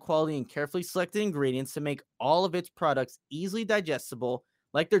uses high-quality and carefully selected ingredients to make all of its products easily digestible,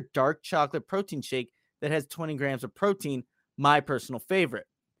 like their dark chocolate protein shake that has 20 grams of protein, my personal favorite.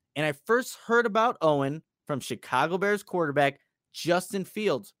 And I first heard about Owen from Chicago Bears quarterback Justin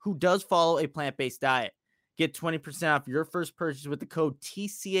Fields, who does follow a plant-based diet. Get 20% off your first purchase with the code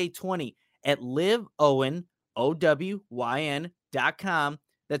TCA20 at liveowen.com.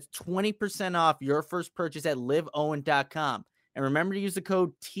 That's 20% off your first purchase at liveowen.com. And remember to use the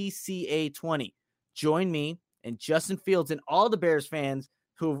code TCA20. Join me and Justin Fields and all the Bears fans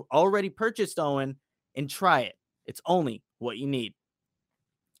who've already purchased Owen and try it. It's only what you need.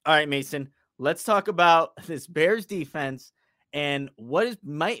 All right, Mason, let's talk about this Bears defense and what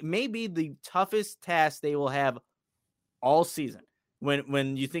may be the toughest task they will have all season.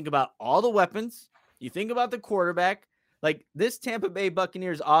 When you think about all the weapons, you think about the quarterback, like this Tampa Bay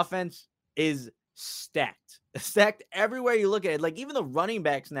Buccaneers offense is stacked everywhere you look at it. Like even the running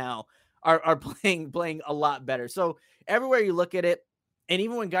backs now are playing a lot better. So everywhere you look at it, and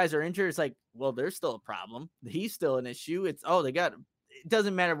even when guys are injured, it's like, well, there's still a problem. He's still an issue. It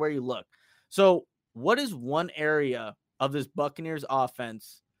doesn't matter where you look. So what is one area of this Buccaneers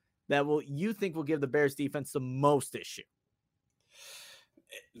offense that you think will give the Bears defense the most issue?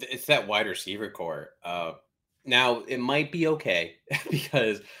 It's that wide receiver core. Now it might be okay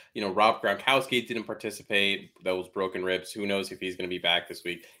because, Rob Gronkowski didn't participate. Those broken ribs. Who knows if he's going to be back this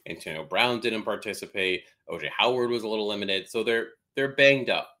week? Antonio Brown didn't participate. OJ Howard was a little limited. So they're banged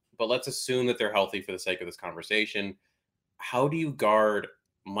up, but let's assume that they're healthy for the sake of this conversation. How do you guard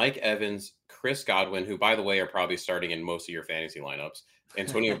Mike Evans, Chris Godwin, who, by the way, are probably starting in most of your fantasy lineups,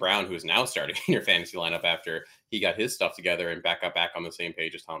 Antonio Brown, who is now starting in your fantasy lineup after he got his stuff together and got back on the same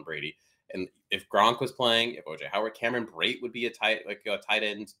page as Tom Brady? And if Gronk was playing, if OJ Howard, Cameron Brate would be a tight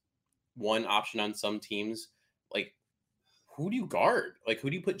end one option on some teams. Like, who do you guard? Like, who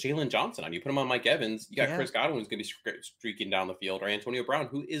do you put Jalen Johnson on? You put him on Mike Evans. You got Chris Godwin, who's going to be streaking down the field, or Antonio Brown,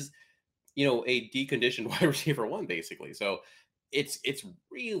 who is, a deconditioned wide receiver one, basically. So it's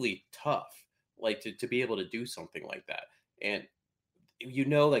really tough, like to be able to do something like that. And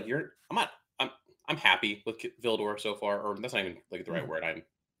I'm happy with Vildor so far, or that's not even like the right word.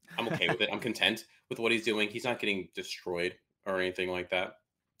 I'm okay with it. I'm content with what he's doing. He's not getting destroyed or anything like that.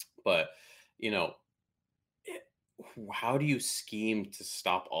 But, how do you scheme to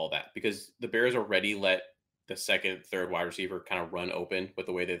stop all that? Because the Bears already let the second, third wide receiver kind of run open with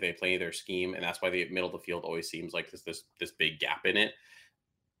the way that they play their scheme. And that's why the middle of the field always seems like this big gap in it.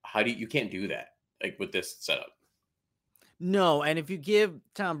 You can't do that like with this setup. No. And if you give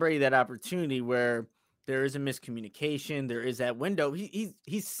Tom Brady that opportunity where there is a miscommunication, there is that window, he's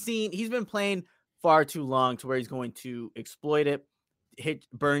been playing far too long to where he's going to exploit it,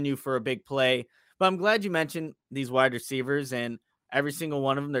 burn you for a big play. But I'm glad you mentioned these wide receivers. And Every single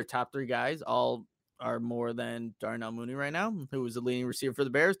one of them, their top 3 guys, all are more than Darnell Mooney right now, who was the leading receiver for the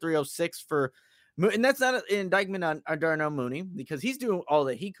Bears. 306 for Mooney. And that's not an indictment on Darnell Mooney because he's doing all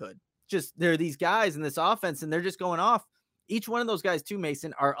that he could. Just there are these guys in this offense, and they're just going off. Each one of those guys, too,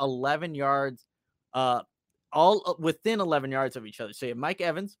 Mason, are 11 yards, all within 11 yards of each other. So you have Mike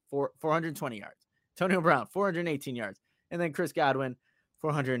Evans, 420 yards. Antonio Brown, 418 yards. And then Chris Godwin,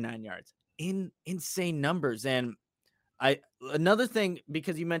 409 yards. Insane numbers. And another thing,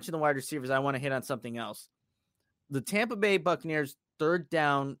 because you mentioned the wide receivers, I want to hit on something else. The Tampa Bay Buccaneers third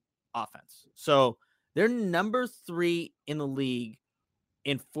down offense. So they're number 3 in the league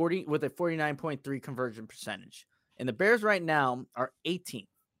with a 49.3 conversion percentage. And the Bears right now are 18th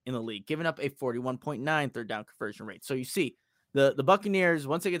in the league, giving up a 41.9 third down conversion rate. So you see the Buccaneers,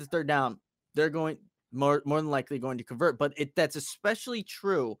 once they get to third down, they're going more than likely going to convert. But that's especially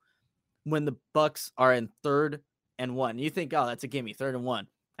true when the Bucs are in 3rd and 1. You think, oh, that's a gimme, 3rd and 1.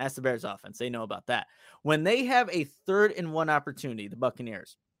 That's the Bears offense. They know about that. When they have a 3rd and 1 opportunity, the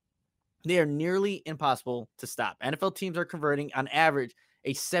Buccaneers, they are nearly impossible to stop. NFL teams are converting on average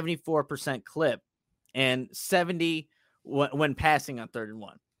a 74% clip and 70 when passing on 3rd and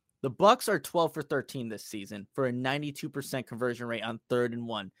 1. The Bucs are 12 for 13 this season for a 92% conversion rate on 3rd and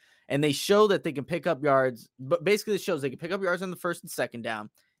 1. And they show that they can pick up yards, but basically it shows they can pick up yards on the 1st and 2nd down.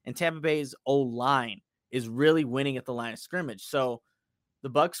 And Tampa Bay's O-line is really winning at the line of scrimmage. So the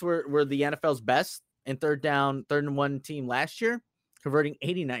Bucs were the NFL's best in 3rd and 1 team last year, converting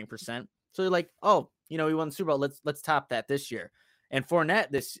 89%. So they're like, oh, we won the Super Bowl. Let's top that this year. And Fournette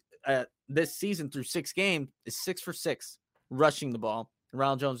this season through 6 games is 6 for 6 rushing the ball. And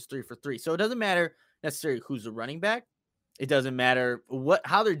Ronald Jones is 3 for 3. So it doesn't matter necessarily who's the running back. It doesn't matter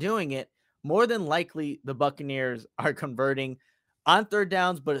how they're doing it. More than likely, the Buccaneers are converting on 3rd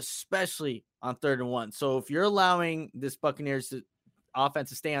downs, but especially on 3rd and 1. So if you're allowing this Buccaneers offense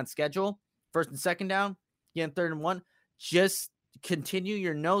to stay on schedule, 1st and 2nd down, again 3rd and 1, just continue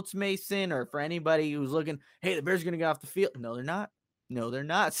your notes, Mason, or for anybody who's looking, hey, the Bears are going to get off the field. No, they're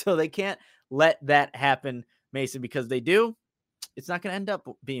not. So they can't let that happen, Mason, because they do. It's not going to end up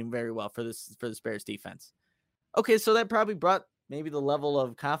being very well for this Bears defense. Okay, so that probably brought maybe the level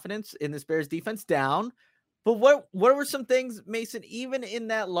of confidence in this Bears defense down. But what were some things, Mason, even in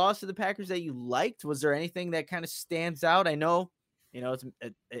that loss to the Packers that you liked? Was there anything that kind of stands out? I know, it's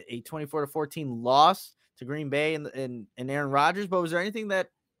a 24-14 loss to Green Bay and Aaron Rodgers, but was there anything that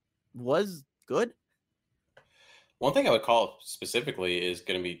was good? One thing I would call specifically is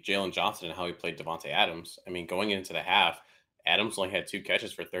going to be Jalen Johnson and how he played Devontae Adams. I mean, going into the half, Adams only had 2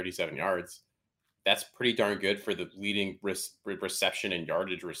 catches for 37 yards. That's pretty darn good for the leading reception and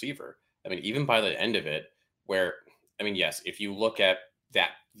yardage receiver. I mean, even by the end of it, yes, if you look at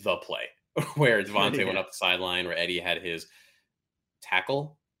the play where Devontae went up the sideline, where Eddie had his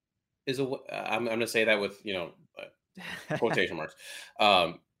tackle I'm going to say that with, quotation marks.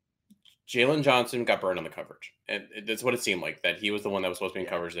 Jalen Johnson got burned on the coverage. And that's what it seemed like, that he was the one that was supposed to be in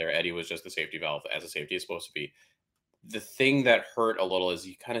coverage there. Eddie was just the safety valve, as a safety is supposed to be. The thing that hurt a little is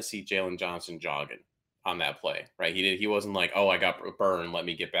you kind of see Jalen Johnson jogging on that play, right? He wasn't like, oh, I got burned, let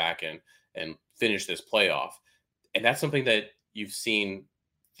me get back and finish this playoff. And that's something that you've seen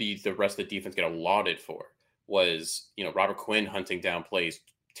the rest of the defense get lauded for, was, Robert Quinn hunting down plays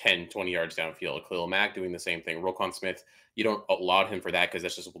 10, 20 yards downfield. Khalil Mack doing the same thing. Roquan Smith, you don't laud him for that because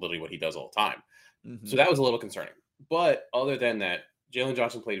that's just literally what he does all the time. Mm-hmm. So that was a little concerning. But other than that, Jalen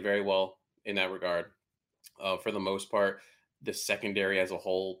Johnson played very well in that regard. For the most part, the secondary as a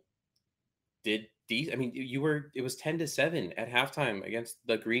whole did decent. I mean, it was 10-7 at halftime against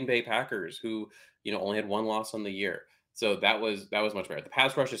the Green Bay Packers, who, only had 1 loss on the year. So that was much better. The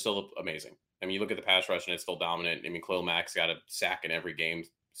pass rush is still amazing. I mean, you look at the pass rush and it's still dominant. I mean, Khalil Mack's got a sack in every game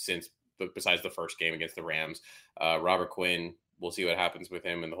besides the first game against the Rams. Robert Quinn, we'll see what happens with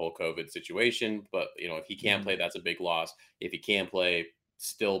him in the whole COVID situation. But, if he can't play, that's a big loss. If he can play,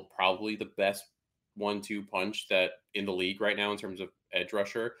 still probably the best 1-2 punch that in the league right now in terms of edge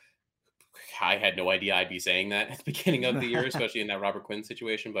rusher. I had no idea I'd be saying that at the beginning of the year, especially in that Robert Quinn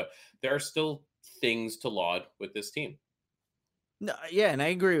situation. But there are still things to laud with this team. No, yeah, and I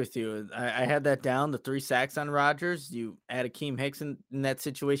agree with you. I had that down, the 3 sacks on Rodgers. You add Akeem Hicks in that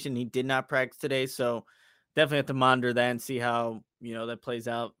situation. He did not practice today, so definitely have to monitor that and see how, that plays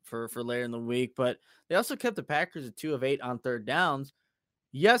out for later in the week. But they also kept the Packers at 2 of 8 on 3rd downs.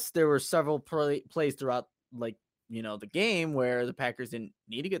 Yes, there were several plays throughout, the game where the Packers didn't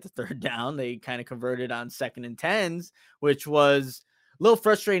need to get the 3rd down. They kind of converted on 2nd and 10s, which was a little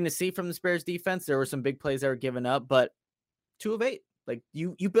frustrating to see from the Bears defense. There were some big plays that were given up, but 2 of 8,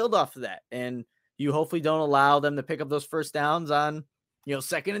 you build off of that, and you hopefully don't allow them to pick up those first downs on,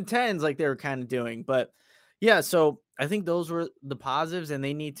 2nd and 10s like they were kind of doing. But yeah, so I think those were the positives, and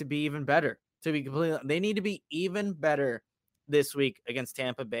they need to be even better. They need to be even better this week against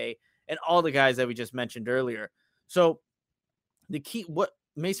Tampa Bay and all the guys that we just mentioned earlier. So the key,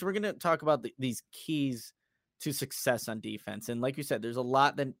 Mason, we're going to talk about these keys to success on defense. And like you said, there's a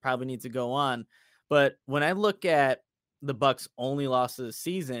lot that probably needs to go on. But when I look at the Bucs' only loss of the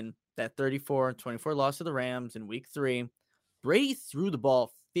season, that 34-24 loss to the Rams in week 3, Brady threw the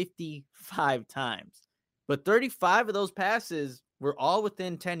ball 55 times, but 35 of those passes were all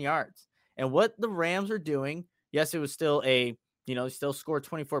within 10 yards. And what the Rams are doing, yes, it was still still scored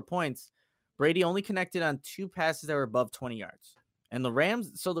 24 points. Brady only connected on 2 passes that were above 20 yards. And the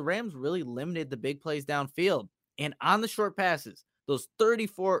Rams really limited the big plays downfield. And on the short passes, those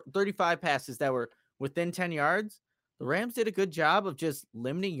 35 passes that were within 10 yards, the Rams did a good job of just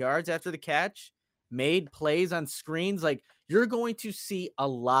limiting yards after the catch, made plays on screens. Like, you're going to see a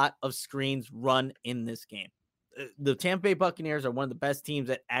lot of screens run in this game. The Tampa Bay Buccaneers are one of the best teams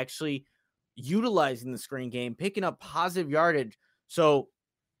at actually utilizing the screen game, picking up positive yardage. So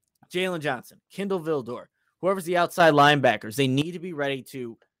Jalen Johnson, Kendall Vildor, whoever's the outside linebackers, they need to be ready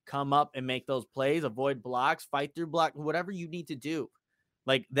to come up and make those plays, avoid blocks, fight through block, whatever you need to do.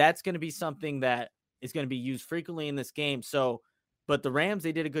 Like, that's going to be something that is going to be used frequently in this game. So, but the Rams,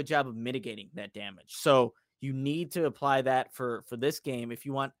 they did a good job of mitigating that damage. So you need to apply that for this game if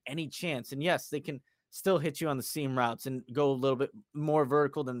you want any chance. And yes, they can still hit you on the seam routes and go a little bit more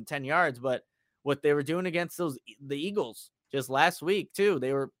vertical than the 10 yards. But what they were doing against the Eagles just last week too,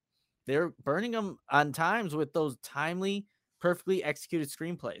 they're burning them on times with those timely, perfectly executed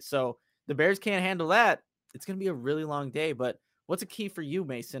screenplays. So the Bears can't handle that. It's going to be a really long day. But what's a key for you,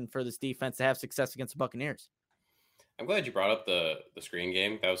 Mason, for this defense to have success against the Buccaneers? I'm glad you brought up the screen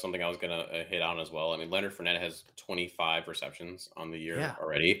game. That was something I was going to hit on as well. I mean, Leonard Fournette has 25 receptions on the year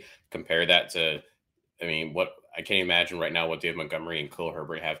already. Compare that to, what I can't imagine right now what Dave Montgomery and Khalil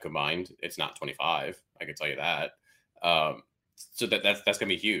Herbert have combined. It's not 25. I can tell you that. So that's going to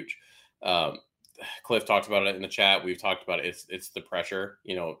be huge. Cliff talked about it in the chat. We've talked about it. It's the pressure.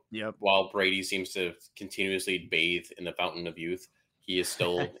 While Brady seems to continuously bathe in the fountain of youth, he is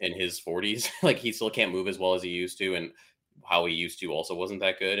still in his 40s. Like, he still can't move as well as he used to, and how he used to also wasn't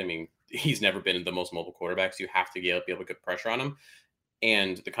that good. I mean, he's never been the most mobile quarterback, so you have to be able to get pressure on him.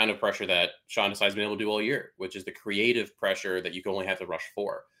 And the kind of pressure that Sean Desai's been able to do all year, which is the creative pressure that you can only have to rush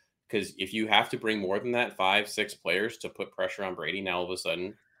for. Because if you have to bring more than that, 5-6 players to put pressure on Brady, now all of a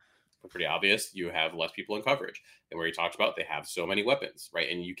sudden, pretty obvious, you have less people in coverage. And where he talked about, they have so many weapons,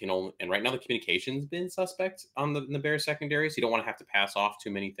 right? And you can only, and right now the communication's been suspect on the Bears secondary. So you don't want to have to pass off too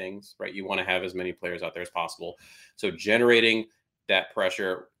many things, right? You want to have as many players out there as possible. So generating that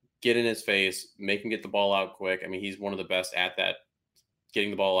pressure, get in his face, make him get the ball out quick. I mean, he's one of the best at that, getting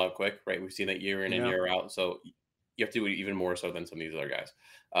the ball out quick, right? We've seen that year in and year out. So you have to do it even more so than some of these other guys.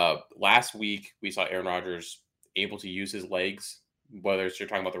 Last week, we saw Aaron Rodgers able to use his legs, whether it's you're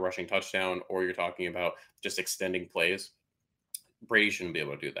talking about the rushing touchdown or you're talking about just extending plays. Brady shouldn't be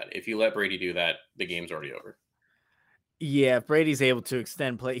able to do that. If you let Brady do that, the game's already over. Yeah, if Brady's able to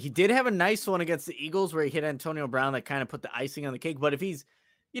extend play. He did have a nice one against the Eagles where he hit Antonio Brown that kind of put the icing on the cake. But if he's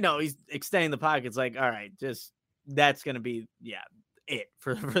extending the pocket, it's like, all right, just that's going to be, it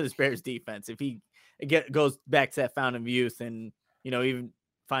for this Bears defense. If he goes back to that fountain of youth and, even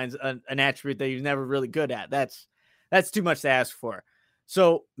finds an attribute that he's never really good at, that's too much to ask for.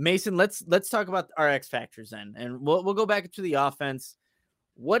 So Mason, let's talk about our X factors then, and we'll go back to the offense.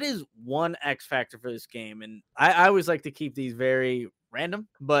 What is one X factor for this game? And I always like to keep these very random,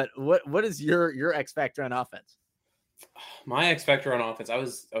 but what is your X factor on offense? My X factor on offense, I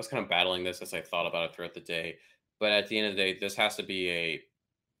was kind of battling this as I thought about it throughout the day, but at the end of the day, I think this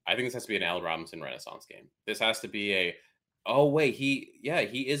has to be an Allen Robinson Renaissance game. This has to be he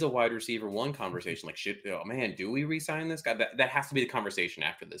is a wide receiver one conversation. Like, do we re-sign this guy? That has to be the conversation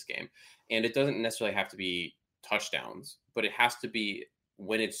after this game. And it doesn't necessarily have to be touchdowns, but it has to be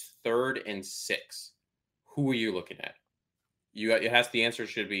when it's 3rd and 6. Who are you looking at? The answer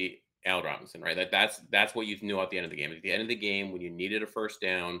should be Allen Robinson, right? That's what you knew at the end of the game. At the end of the game, when you needed a first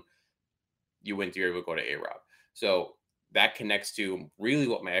down, you went to go to A-Rob. So that connects to really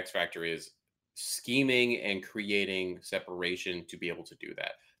what my X factor is. Scheming and creating separation to be able to do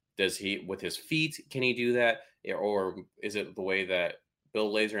that. Does he, with his feet, can he do that? Or is it the way that Bill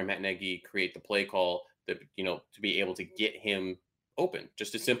Lazor and Matt Nagy create the play call that, to be able to get him open,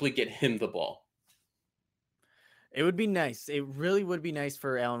 just to simply get him the ball? It would be nice. It really would be nice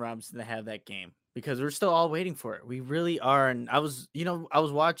for Allen Robinson to have that game because we're still all waiting for it. We really are. And I was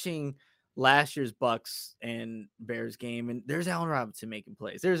watching last year's Bucks and Bears game, and there's Allen Robinson making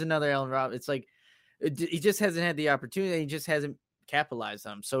plays. There's another Allen Robinson. It's like he just hasn't had the opportunity. He just hasn't capitalized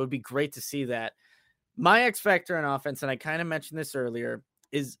on them. So it'd be great to see that. My X factor on offense, and I kind of mentioned this earlier,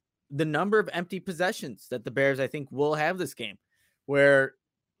 is the number of empty possessions that the Bears, I think, will have this game, where,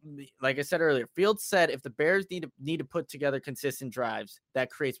 like I said earlier, Fields said if the Bears need to put together consistent drives, that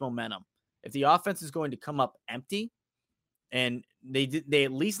creates momentum. If the offense is going to come up empty, and they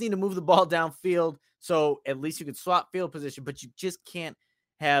at least need to move the ball downfield, so at least you can swap field position, but you just can't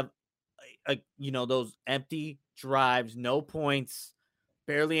have those empty drives, no points,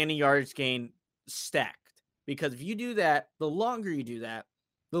 barely any yardage gain stacked. Because if you do that, the longer you do that,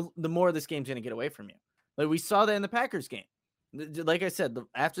 the more this game's going to get away from you. Like we saw that in the Packers game. Like I said,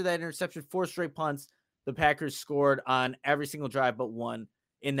 after that interception, 4 straight punts, the Packers scored on every single drive but one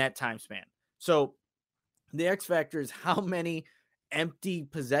in that time span. So the X factor is how many empty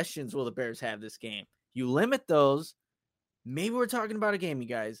possessions will the Bears have this game? You limit those. Maybe we're talking about a game, you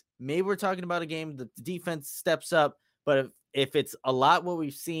guys. Maybe we're talking about a game that the defense steps up. But if it's a lot what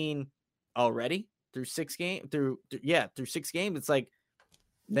we've seen already through 6 games, through 6 games, it's like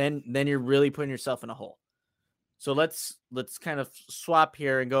then you're really putting yourself in a hole. So let's kind of swap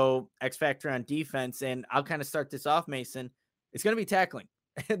here and go X factor on defense, and I'll kind of start this off, Mason. It's going to be tackling.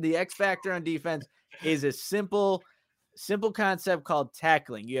 The X factor on defense is a simple concept called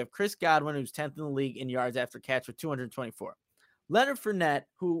tackling. You have Chris Godwin, who's 10th in the league in yards after catch with 224. Leonard Fournette,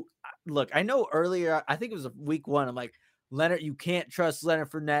 who, look, I know earlier, I think it was week 1, I'm like, Leonard, you can't trust Leonard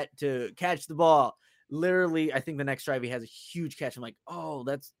Fournette to catch the ball. Literally, I think the next drive he has a huge catch. I'm like, oh,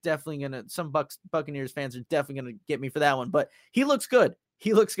 that's definitely going to, some Buccaneers fans are definitely going to get me for that one. But he looks good.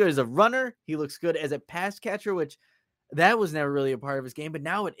 He looks good as a runner. He looks good as a pass catcher, which that was never really a part of his game, but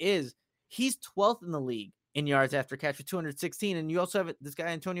now it is. He's 12th in the league in yards after catch with 216. And you also have this guy,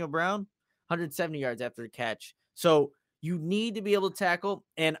 Antonio Brown, 170 yards after catch. So you need to be able to tackle.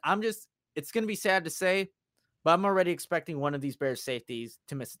 And it's going to be sad to say, but I'm already expecting one of these Bears safeties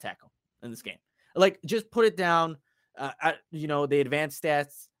to miss a tackle in this game. Like, just put it down. The advanced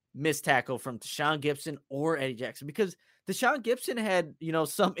stats, missed tackle from Deshaun Gibson or Eddie Jackson, because Deshaun Gibson had,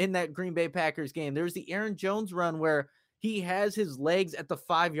 some in that Green Bay Packers game. There was the Aaron Jones run where he has his legs at the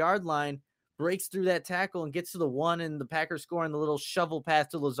 5-yard line, breaks through that tackle and gets to the 1, and the Packers score on the little shovel pass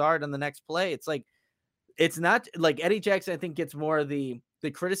to Lazard on the next play. It's like, it's not like Eddie Jackson, I think, gets more of the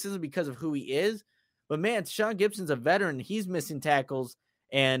criticism because of who he is. But man, Deshaun Gibson's a veteran. He's missing tackles.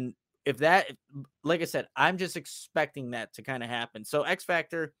 And if that, like I said, I'm just expecting that to kind of happen. So X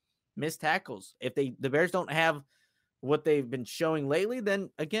factor, missed tackles. If the Bears don't have what they've been showing lately, then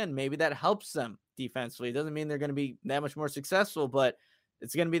again, maybe that helps them defensively. It doesn't mean they're going to be that much more successful, but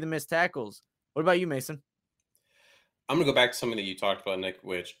it's going to be the missed tackles. What about you, Mason? I'm going to go back to something that you talked about, Nick,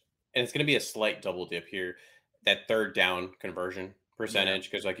 and it's going to be a slight double dip here, that third down conversion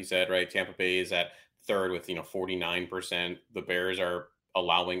percentage. Because like you said, right, Tampa Bay is at third with, 49%. The Bears are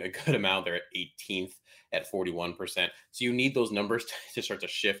allowing a good amount. They're at 18th at 41%. So you need those numbers to start to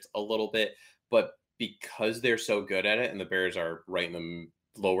shift a little bit. But because they're so good at it and the Bears are right in the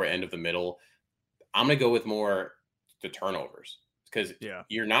lower end of the middle, I'm going to go with more the turnovers, because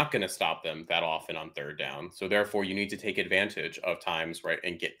you're not going to stop them that often on third down. So therefore you need to take advantage of times, right,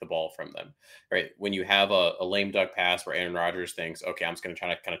 and get the ball from them, right? When you have a lame duck pass where Aaron Rodgers thinks, okay, I'm just going to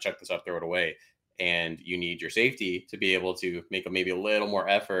try to kind of chuck this up, throw it away, and you need your safety to be able to make maybe a little more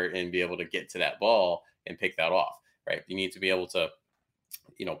effort and be able to get to that ball and pick that off, right? You need to be able to,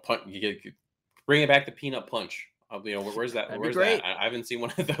 bring it back to peanut punch. Where's that? Where's that? I haven't seen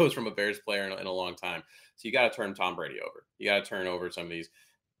one of those from a Bears player in a long time. So you got to turn Tom Brady over. You got to turn over some of these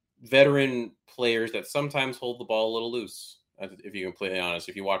veteran players that sometimes hold the ball a little loose. If you're completely honest,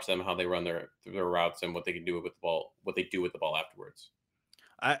 if you watch them, how they run their routes and what they can do with the ball, what they do with the ball afterwards.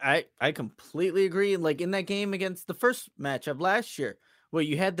 I completely agree. Like in that game against the first matchup last year, where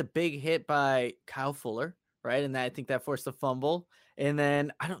you had the big hit by Kyle Fuller, right? And I think that forced a fumble. And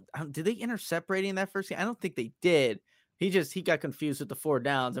then did they intercept Brady in that first game? I don't think they did. He got confused with the 4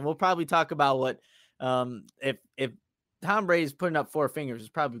 downs. And we'll probably talk about what if Tom Brady's putting up 4 fingers, it's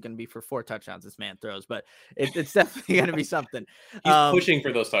probably going to be for 4 touchdowns this man throws, but it's definitely going to be something. He's pushing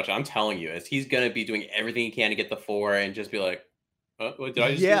for those touchdowns. I'm telling you, he's going to be doing everything he can to get the 4 and just be like, what, did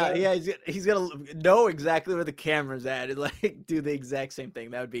I just do that? Yeah, he's going to know exactly where the camera's at and like do the exact same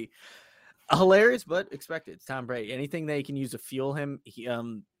thing. That would be hilarious, but expected. It's Tom Brady. Anything that he can use to fuel him,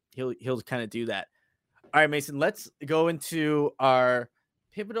 he'll kind of do that. All right, Mason, let's go into our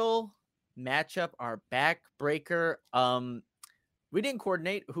pivotal matchup, our backbreaker. We didn't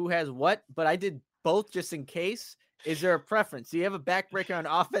coordinate who has what, but I did both just in case. Is there a preference? Do you have a backbreaker on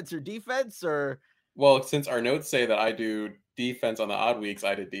offense or defense, or? Well, since our notes say that I do defense on the odd weeks,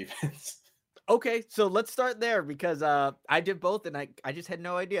 I did defense. Okay, so let's start there because I did both and I just had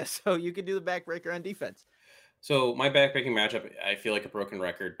no idea. So you can do the backbreaker on defense. So my backbreaking matchup, I feel like a broken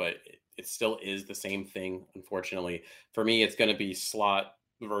record, but it still is the same thing. Unfortunately, for me, it's going to be slot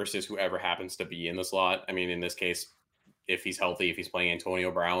versus whoever happens to be in the slot. I mean, in this case, if he's healthy, if he's playing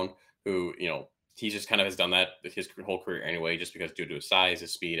Antonio Brown, who, he just kind of has done that his whole career anyway, just because due to his size,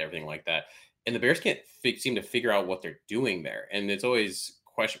 his speed, everything like that. And the Bears can't seem to figure out what they're doing there. And it's always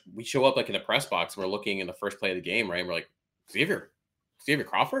question. We show up like in the press box and we're looking in the first play of the game, right? And we're like, Xavier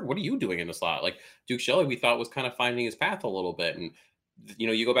Crawford, what are you doing in the slot? Like Duke Shelley, we thought was kind of finding his path a little bit. And,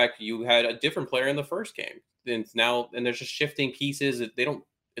 you go back, you had a different player in the first game. And there's just shifting pieces.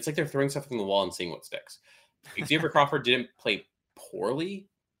 It's like they're throwing stuff from the wall and seeing what sticks. Xavier Crawford didn't play poorly,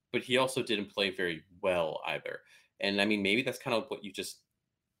 but he also didn't play very well either. And I mean, maybe that's kind of what you just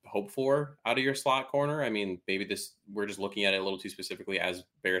hope for out of your slot corner. I mean, maybe we're just looking at it a little too specifically as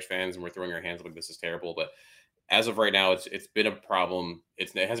Bears fans and we're throwing our hands up like this is terrible. But as of right now, it's been a problem. It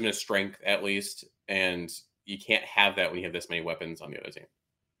hasn't been a strength at least. And you can't have that when you have this many weapons on the other team.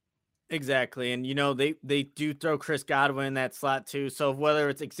 Exactly. And, they do throw Chris Godwin in that slot too. So whether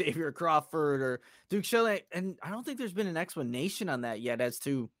it's Xavier Crawford or Duke Shelley, and I don't think there's been an explanation on that yet as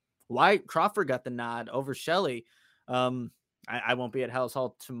to why Crawford got the nod over Shelley. I won't be at House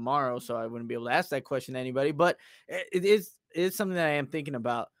Hall tomorrow, so I wouldn't be able to ask that question to anybody, but it is something that I am thinking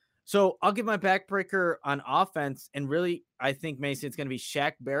about. So I'll give my backbreaker on offense. And really, I think, Mason, it's going to be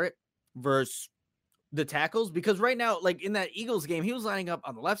Shaq Barrett versus the tackles, because right now, like in that Eagles game, he was lining up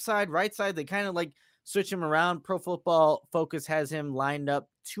on the left side, right side. They kind of like switch him around. Pro Football Focus has him lined up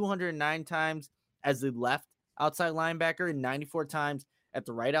 209 times as the left outside linebacker and 94 times at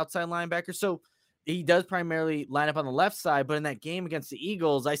the right outside linebacker. So he does primarily line up on the left side, but in that game against the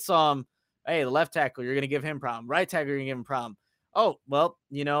Eagles, I saw him, hey, the left tackle, you're going to give him problem. Right tackle, you're going to give him problem. Oh, well,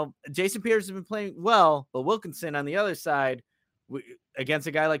 Jason Peters has been playing well, but Wilkinson on the other side, against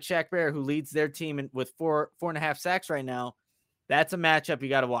a guy like Shaq Barrett, who leads their team with 4.5 sacks right now, that's a matchup you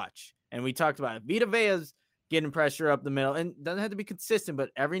got to watch. And we talked about it. Vita Vea's getting pressure up the middle, and doesn't have to be consistent, but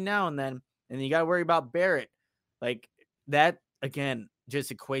every now and then, and you got to worry about Barrett. Like that, again,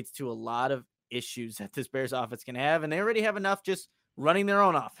 just equates to a lot of issues that this Bears offense can have, and they already have enough just running their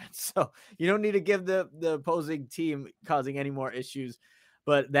own offense. So you don't need to give the opposing team causing any more issues,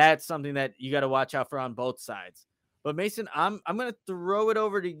 but that's something that you got to watch out for on both sides. But Mason, I'm going to throw it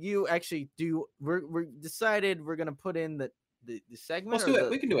over to you. Actually, we're decided we're going to put in the segment? Let's do it.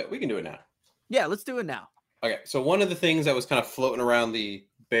 We can do it. We can do it now. Yeah, let's do it now. Okay. So one of the things that was kind of floating around the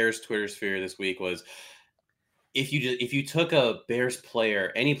Bears Twitter sphere this week was if you took a Bears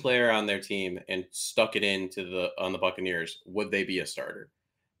player, any player on their team, and stuck it on the Buccaneers, would they be a starter?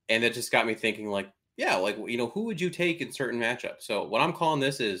 And that just got me thinking, like, yeah, like, who would you take in certain matchups? So what I'm calling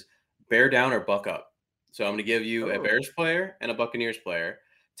this is bear down or buck up. So I'm going to give you a Bears player and a Buccaneers player.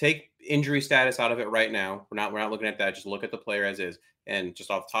 Take injury status out of it right now. We're not looking at that. Just look at the player as is. And just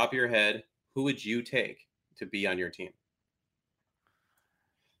off the top of your head, who would you take to be on your team?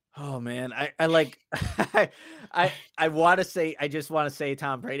 Oh man, I like I want to say, I just want to say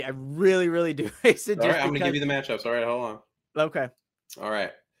Tom Brady. I really, really do. All right, I'm going to give you the matchups. All right, hold on. Okay. All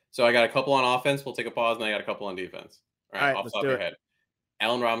right. So I got a couple on offense. We'll take a pause, and I got a couple on defense. All right, off the top of your head.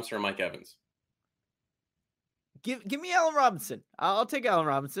 Allen Robinson or Mike Evans? Give me Allen Robinson. I'll take Allen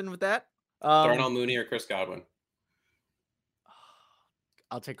Robinson with that. Darnell Mooney or Chris Godwin?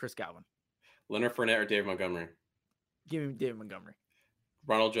 I'll take Chris Godwin. Leonard Fournette or David Montgomery? Give me David Montgomery.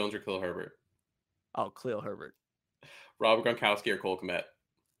 Ronald Jones or Khalil Herbert? Oh, Khalil Herbert. Robert Gronkowski or Cole Kmet?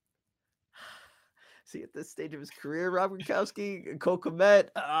 See, at this stage of his career, Robert Gronkowski, Cole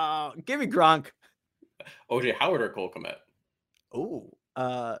Kmet. Give me Gronk. OJ Howard or Cole Kmet? Oh,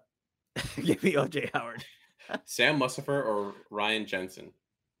 give me OJ Howard. Sam Mustipher or Ryan Jensen?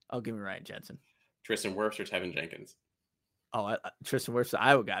 I'll give me Ryan Jensen. Tristan Wirfs or Tevin Jenkins? Oh, Tristan Wirfs, the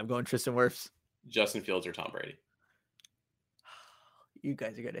Iowa guy. I'm going Tristan Wirfs. Justin Fields or Tom Brady? You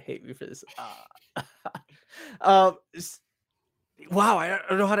guys are going to hate me for this. Wow, I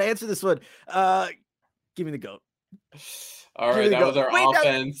don't know how to answer this one. Give me the GOAT. All right, that was our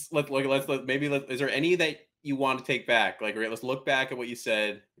offense. Let's is there any that you want to take back? Like, let's look back at what you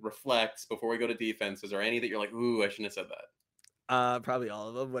said, reflect before we go to defense. Is there any that you're like, ooh, I shouldn't have said that? Probably all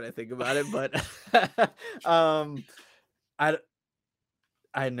of them when I think about it, but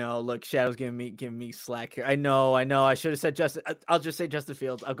I know. Look, Shadow's giving me slack here. I know. I should have said Justin. I'll just say Justin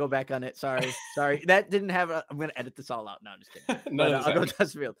Fields. I'll go back on it. Sorry. That didn't have. I'm gonna edit this all out. No, I'm just kidding. I'll go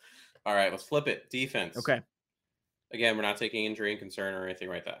Justin Fields. All right, let's flip it. Defense. Okay. Again, we're not taking injury and concern or anything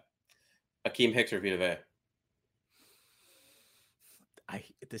like that. Akeem Hicks or Vita Vea?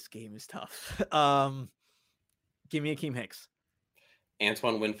 This game is tough. Give me Akeem Hicks.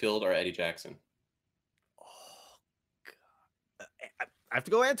 Antoine Winfield or Eddie Jackson? Oh, God. I have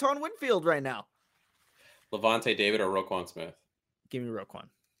to go Antoine Winfield right now. Levante David or Roquan Smith? Give me Roquan.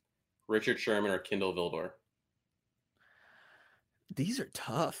 Richard Sherman or Kindle Vildor? These are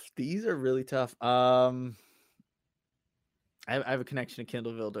tough. These are really tough. I have a connection to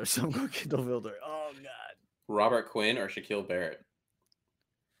Kindle Vildor, so I'm going Kindle Vildor. Oh, God. Robert Quinn or Shaquille Barrett?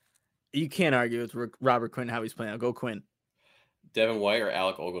 You can't argue with Robert Quinn how he's playing. I'll go Quinn. Devin White or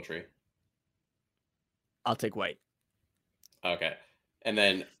Alec Ogletree? I'll take White. Okay. And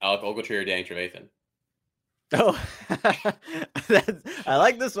then Alec Ogletree or Danny Trevathan? Oh, I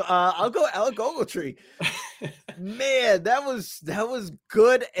like this one. I'll go Alec Ogletree. Man, that was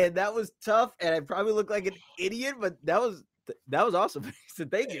good and that was tough, and I probably look like an idiot, but that was awesome. So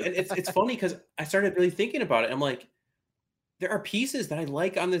thank you. It's funny because I started really thinking about it. I'm like, there are pieces that I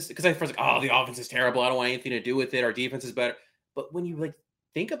like on this because I was like, oh, the offense is terrible. I don't want anything to do with it. Our defense is better. But when you like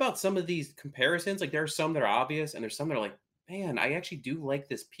think about some of these comparisons, like there are some that are obvious and there's some that are like, man, I actually do like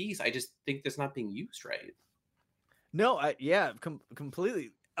this piece. I just think that's not being used right. No,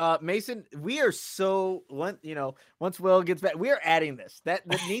 completely. Mason, we are so once Will gets back, we are adding this. That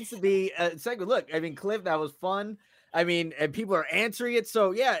needs to be a segment. Look, I mean, Cliff, that was fun. I mean, and people are answering it.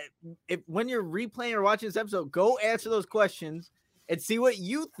 So yeah, if when you're replaying or watching this episode, go answer those questions and see what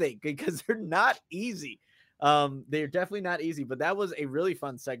you think because they're not easy. They're definitely not easy, but that was a really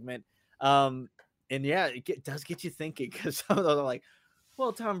fun segment. And yeah, it does get you thinking because some of those are like,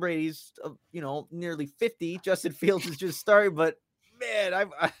 well, Tom Brady's nearly 50. Justin Fields is just starting, but man,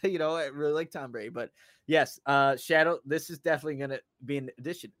 I really like Tom Brady. But yes, Shadow, this is definitely gonna be an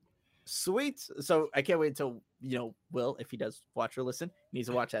addition. Sweet. So I can't wait until Will, if he does watch or listen, needs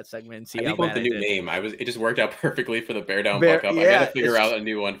to watch that segment and see. I think how with bad the new did. name, it just worked out perfectly for the Bear Down Buck Up. Yeah, I gotta figure out a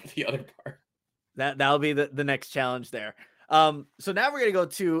new one for the other part. That'll be the next challenge there. So now we're gonna go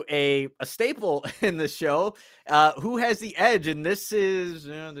to a staple in the show. Who has the edge? And this is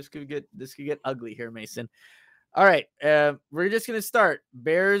this could get ugly here, Mason. All right, we're just gonna start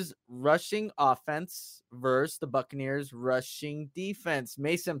Bears rushing offense versus the Buccaneers rushing defense.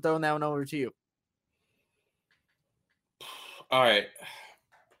 Mason, I'm throwing that one over to you. All right,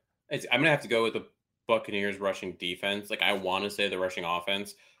 I'm gonna have to go with the Buccaneers rushing defense. Like I want to say the rushing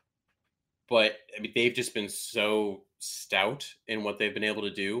offense, but I mean they've just been so stout in what they've been able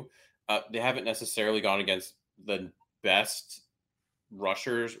to do. They haven't necessarily gone against the best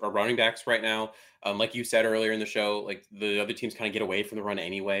rushers or running backs right now. Like you said earlier in the show, like the other teams kind of get away from the run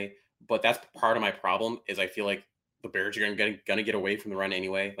anyway. But that's part of my problem is I feel like the Bears are gonna get away from the run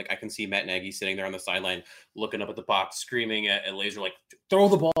anyway. Like I can see Matt Nagy sitting there on the sideline, looking up at the box, screaming at Laser like, "Throw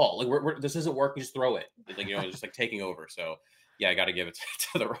the ball! Like we're this isn't working, just throw it!" Like just like taking over. So yeah, I got to give it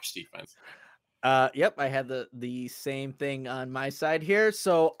to the rush defense. Yep, I had the same thing on my side here.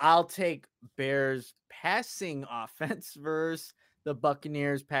 So I'll take Bears passing offense versus the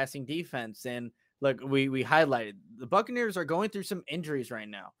Buccaneers passing defense. And look, we highlighted the Buccaneers are going through some injuries right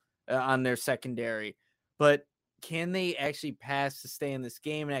now on their secondary, but can they actually pass to stay in this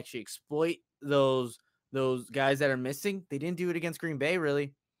game and actually exploit those guys that are missing? They didn't do it against Green Bay,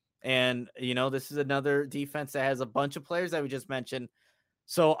 really. And, this is another defense that has a bunch of players that we just mentioned.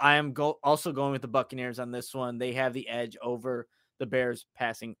 So I am also going with the Buccaneers on this one. They have the edge over the Bears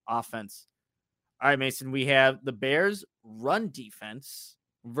passing offense. All right, Mason, we have the Bears run defense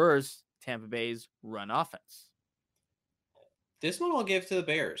versus Tampa Bay's run offense. This one I'll give to the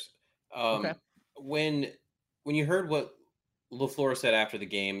Bears. Okay. When you heard what LaFleur said after the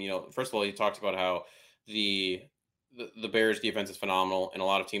game, first of all, he talked about how the Bears defense is phenomenal, and a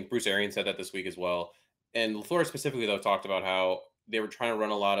lot of teams. Bruce Arians said that this week as well. And LaFleur specifically, though, talked about how they were trying to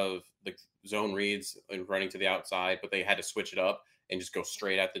run a lot of like zone reads and running to the outside, but they had to switch it up and just go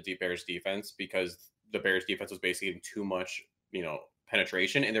straight at the Bears defense because the Bears defense was basically getting too much,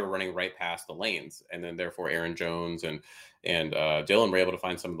 penetration, and they were running right past the lanes. And then therefore Aaron Jones and Dylan were able to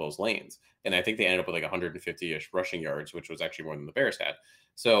find some of those lanes. And I think they ended up with like 150-ish rushing yards, which was actually more than the Bears had.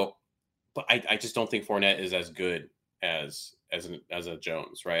 So, but I just don't think Fournette is as good as a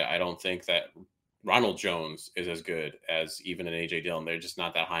Jones, right? I don't think that Ronald Jones is as good as even an AJ Dillon. They're just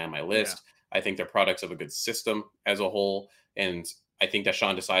not that high on my list. Yeah. I think they're products of a good system as a whole. And I think that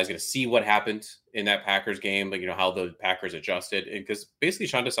Sean Desai is going to see what happened in that Packers game, like, how the Packers adjusted. Because basically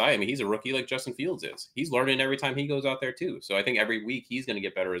Sean Desai, I mean, he's a rookie like Justin Fields is. He's learning every time he goes out there too. So I think every week he's going to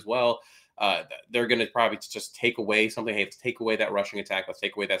get better as well. they're going to probably just take away something. Hey, let's take away that rushing attack. Let's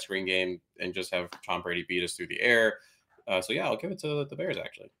take away that screen game and just have Tom Brady beat us through the air. So yeah, I'll give it to the Bears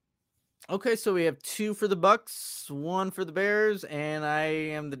actually. Okay, so we have 2 for the Bucks, 1 for the Bears, and I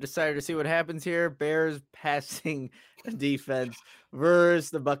am the decider to see what happens here. Bears passing defense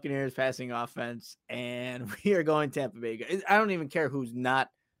versus the Buccaneers passing offense, and we are going Tampa Bay. I don't even care who ends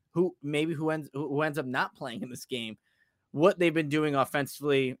up not playing in this game. What they've been doing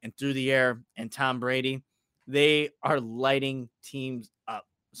offensively and through the air, and Tom Brady, they are lighting teams up.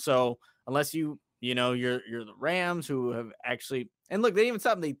 So unless you're the Rams who have actually, and look, they didn't even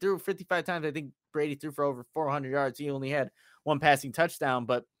stop them. They threw 55 times. I think Brady threw for over 400 yards. He only had 1 passing touchdown,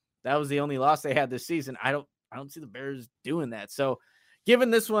 but that was the only loss they had this season. I don't see the Bears doing that. So giving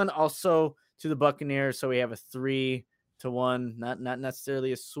this one also to the Buccaneers. So we have a 3-1, not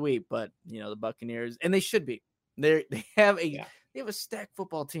necessarily a sweep, but the Buccaneers, and they should be. They have a stacked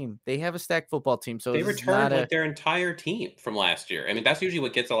football team. So they returned their entire team from last year. I mean, that's usually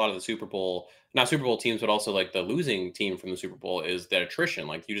what gets a lot of the not Super Bowl teams, but also like the losing team from the Super Bowl is that attrition.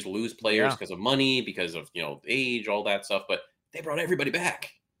 Like you just lose players because of money, because of age, all that stuff. But they brought everybody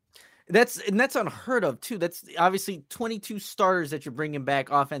back. That's unheard of too. That's obviously 22 starters that you're bringing back,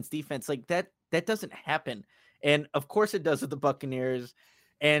 offense, defense, like that. That doesn't happen, and of course it does with the Buccaneers.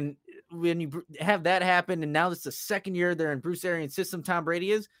 And when you have that happen, and now this is the second year they're in Bruce Arians' system, Tom Brady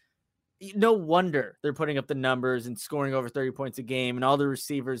is, no wonder they're putting up the numbers and scoring over 30 points a game, and all the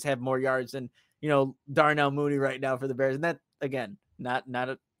receivers have more yards than Darnell Mooney right now for the Bears. And that, again, not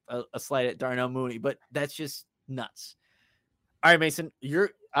a slight at Darnell Mooney, but that's just nuts. All right, Mason,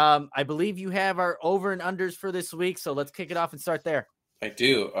 I believe you have our over and unders for this week, so let's kick it off and start there. I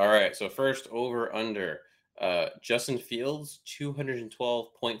do. All right, so first over under. Justin Fields,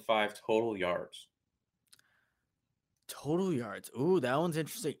 212.5 total yards. Total yards. Ooh, that one's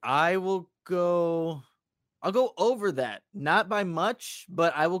interesting. I'll go over that. Not by much,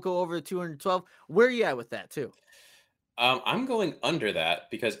 but I will go over 212. Where are you at with that too? I'm going under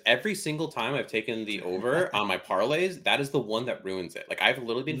that because every single time I've taken the over on my parlays, that is the one that ruins it. Like I've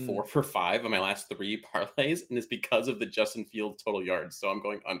literally been 4 for 5 on my last 3 parlays, and it's because of the Justin Fields total yards. So I'm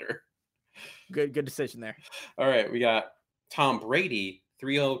going under. Good decision there. All right, we got Tom Brady,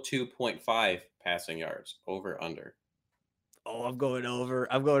 302.5 passing yards, over under. Oh, I'm going over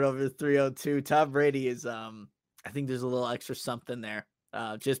 302. Tom Brady is I think there's a little extra something there.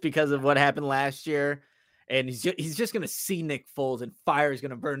 Just because of what happened last year. And he's just going to see Nick Foles and fire is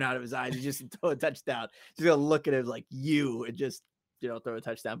going to burn out of his eyes. He's just throw a touchdown. He's going to look at him like you and just throw a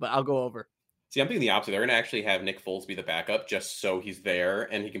touchdown. But I'll go over. See, I'm thinking the opposite. They're going to actually have Nick Foles be the backup just so he's there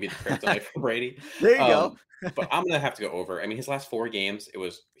and he can be the kryptonite for Brady. There you go. But I'm going to have to go over. I mean, his last 4 games,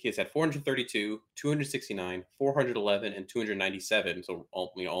 he has had 432, 269, 411, and 297. So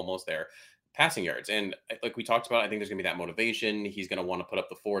almost there. Passing yards. And like we talked about, I think there's going to be that motivation. He's going to want to put up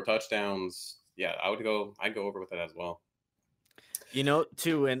the 4 touchdowns. Yeah, I'd go over with it as well.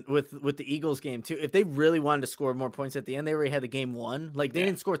 Too, and with the Eagles game too, if they really wanted to score more points at the end, they already had the game won. Like they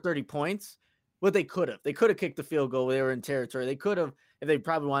didn't score 30 points. What they could have kicked the field goal. They were in territory. They could have, if they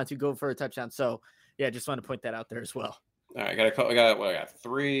probably wanted to, go for a touchdown. So yeah, just want to point that out there as well. All right, I got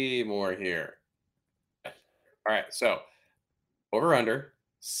 3 more here. All right, so over under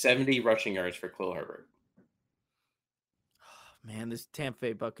 70 rushing yards for Khalil Herbert. Man, this Tampa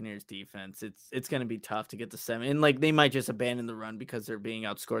Bay Buccaneers defense, it's going to be tough to get to 7. And like they might just abandon the run because they're being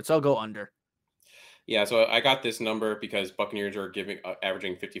outscored. So I'll go under. Yeah, so I got this number because Buccaneers are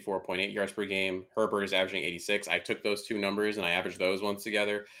averaging 54.8 yards per game. Herbert is averaging 86. I took those 2 numbers and I averaged those ones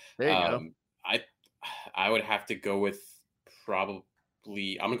together. There you go. I would have to go with I'm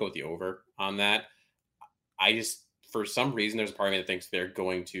going to go with the over on that. For some reason, there's a part of me that thinks they're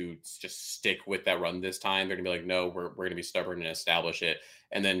going to just stick with that run this time. They're going to be like, no, we're going to be stubborn and establish it,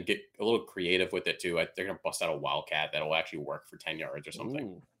 and then get a little creative with it too. They're going to bust out a wildcat that'll actually work for 10 yards or something.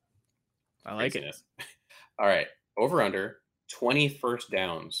 Ooh, I like it. All right, over under 20 first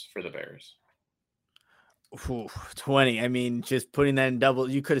downs for the Bears. Ooh, 20. I mean, just putting that in double,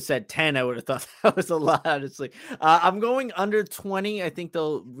 you could have said 10. I would have thought that was a lot, honestly. I'm going under 20. I think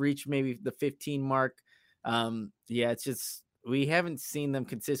they'll reach maybe the 15 mark. It's just we haven't seen them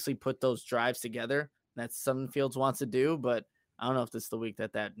consistently put those drives together. That's something Fields wants to do, but I don't know if this is the week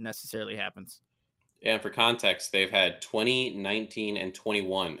that necessarily happens. Yeah, and for context, they've had 20, 19, and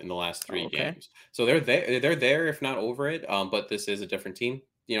 21 in the last 3 games. So they're there, if not over it. But this is a different team.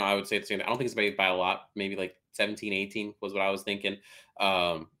 I would say the same. I don't think it's by a lot. Maybe like 17, 18 was what I was thinking.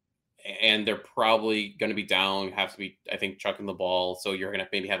 And they're probably going to be down, have to be, I think, chucking the ball. So you're going to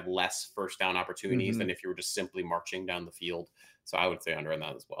maybe have less first down opportunities than if you were just simply marching down the field. So I would say under on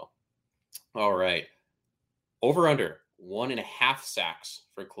that as well. All right. Over under 1.5 sacks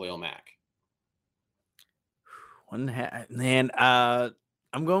for Khalil Mack. Man,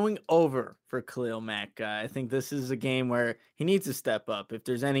 I'm going over for Khalil Mack. I think this is a game where he needs to step up. If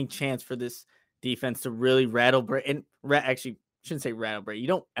there's any chance for this defense to really rattle Brady, and actually shouldn't say rattle Brady. You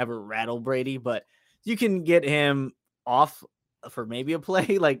don't ever rattle Brady, but you can get him off for maybe a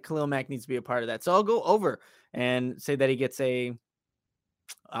play. Like Khalil Mack needs to be a part of that. So I'll go over and say that he gets a.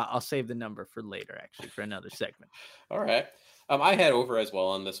 I'll save the number for later, actually, for another segment. All right. I had over as well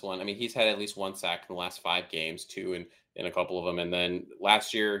on this one. I mean, he's had at least 1 sack in the last 5 games, 2 in a couple of them. And then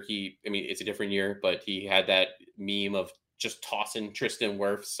last year, it's a different year, but he had that meme of just tossing Tristan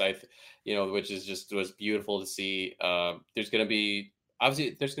Wirfs, which was beautiful to see. There's going to be a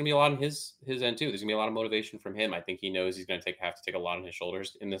lot on his end too. There's going to be a lot of motivation from him. I think he knows he's going to have to take a lot on his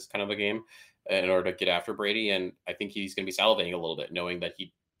shoulders in this kind of a game in order to get after Brady. And I think he's going to be salivating a little bit, knowing that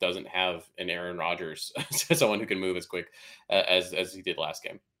he doesn't have an Aaron Rodgers, someone who can move as quick as he did last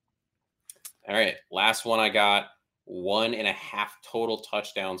game. All right, last one I got 1.5 total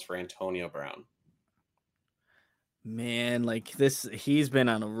touchdowns for Antonio Brown. Man, like this, he's been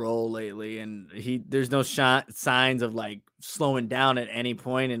on a roll lately, and there's no signs of like slowing down at any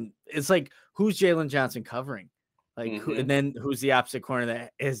point. And it's like, who's Jalen Johnson covering? Like, and then who's the opposite corner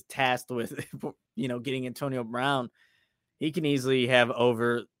that is tasked with, getting Antonio Brown? He can easily have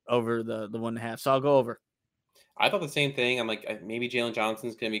over the 1.5. So I'll go over. I thought the same thing. I'm like, maybe Jalen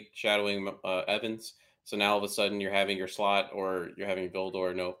Johnson's going to be shadowing Evans. So now all of a sudden you're having your slot or you're having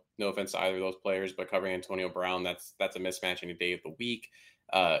Vildor. No offense to either of those players, but covering Antonio Brown, that's a mismatch any day of the week.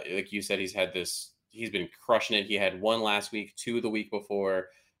 Like you said, he's been crushing it. He had 1 last week, 2 the week before.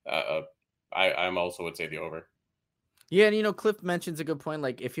 I'm also would say the over. Yeah, and Cliff mentions a good point.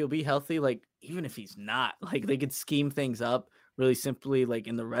 Like, if he'll be healthy, like even if he's not, like they could scheme things up really simply, like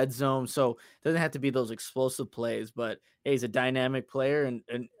in the red zone. So it doesn't have to be those explosive plays, but hey, he's a dynamic player and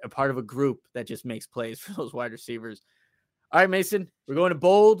a part of a group that just makes plays for those wide receivers. All right, Mason, we're going to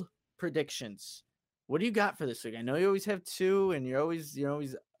bold predictions. What do you got for this week? I know you always have 2, and you're always,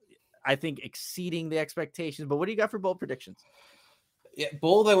 I think, exceeding the expectations. But what do you got for bold predictions? Yeah,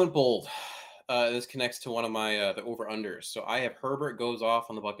 bold. I went bold. This connects to one of my the over-unders. So I have Herbert goes off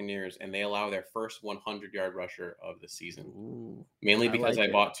on the Buccaneers, and they allow their first 100-yard rusher of the season. Ooh, mainly because I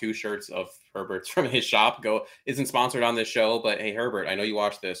bought 2 shirts of Herbert's from his shop. Isn't sponsored on this show, but hey, Herbert, I know you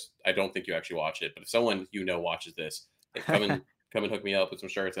watch this. I don't think you actually watch it, but if someone watches this, hey, come and hook me up with some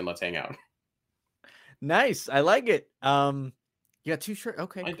shirts and let's hang out. Nice, I like it. You got 2 shirts?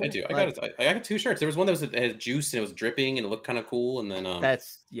 Okay, I cool. do. I got 2 shirts. There was one that had juice and it was dripping and it looked kind of cool. And then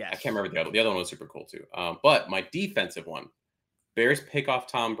that's yes. I can't remember the other. The other one was super cool too. But my defensive one, Bears pick off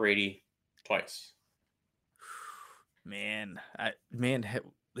Tom Brady twice. Man,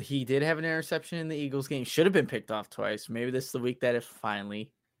 he did have an interception in the Eagles game. Should have been picked off twice. Maybe this is the week that it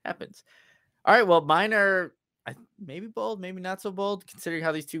finally happens. All right, well, mine are maybe bold, maybe not so bold, considering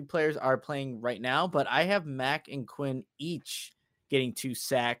how these 2 players are playing right now. But I have Mack and Quinn each getting 2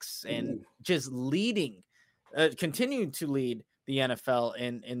 sacks and just continuing to lead the NFL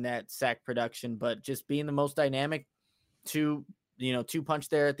in that sack production, but just being the most dynamic 2 punch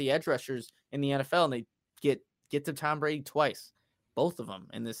there at the edge rushers in the NFL, and they get to Tom Brady twice, both of them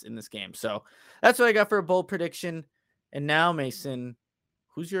in this game. So that's what I got for a bold prediction. And now, Mason,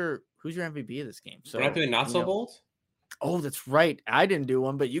 who's your MVP of this game? So we're not doing not so bold. Oh, that's right. I didn't do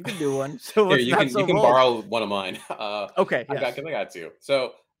one, but you can do one. So here, you can borrow one of mine. Okay, yes. I got 2.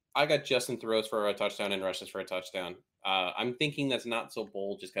 So I got Justin throws for a touchdown and rushes for a touchdown. I'm thinking that's not so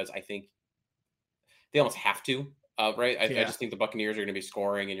bold just because I think they almost have to. Right? I just think the Buccaneers are going to be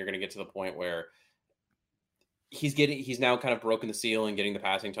scoring, and you're going to get to the point where he's now kind of broken the seal and getting the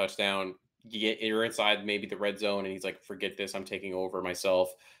passing touchdown. You're inside maybe the red zone, and he's like, forget this, I'm taking over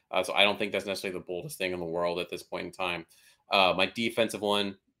myself. So I don't think that's necessarily the boldest thing in the world at this point in time. My defensive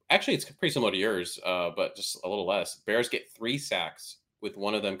one, actually, it's pretty similar to yours, but just a little less. Bears get 3 sacks, with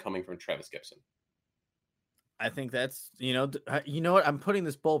one of them coming from Travis Gibson. I think that's, you know what? I'm putting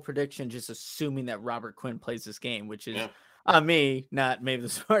this bold prediction just assuming that Robert Quinn plays this game, which is on me, not maybe the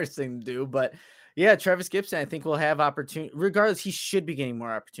smartest thing to do, but yeah, Travis Gibson, I think will have opportunity. Regardless, he should be getting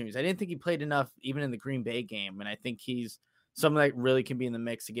more opportunities. I didn't think he played enough even in the Green Bay game, and I think he's someone that really can be in the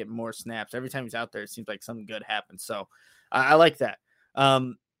mix to get more snaps. Every time he's out there, it seems like something good happens. So I like that.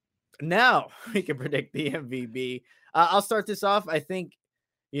 Now we can predict the MVP. I'll start this off. I think,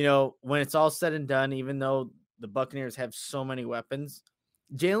 when it's all said and done, even though the Buccaneers have so many weapons,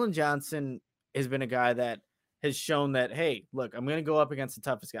 Jalen Johnson has been a guy that has shown that, hey, look, I'm going to go up against the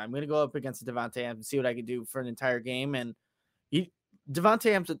toughest guy. I'm going to go up against Devontae and see what I can do for an entire game. And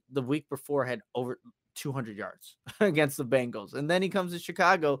Devontae Adams the week before had over 200 yards against the Bengals. And then he comes to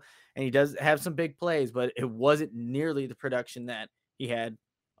Chicago and he does have some big plays, but it wasn't nearly the production that he had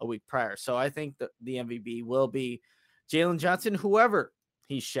a week prior. So I think the MVP will be Jalen Johnson, whoever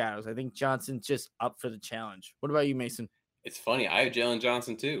he shadows. I think Johnson's just up for the challenge. What about you, Mason? It's funny. I have Jalen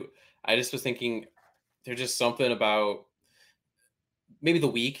Johnson too. I just was thinking there's just something about maybe the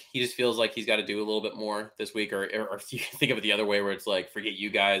week. He just feels like he's got to do a little bit more this week, or you think of it the other way where it's like, forget you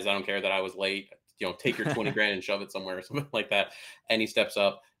guys. I don't care that I was late. Take your 20 grand and shove it somewhere or something like that. And he steps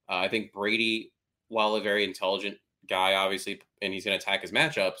up. I think Brady, while a very intelligent guy, obviously, and he's going to attack his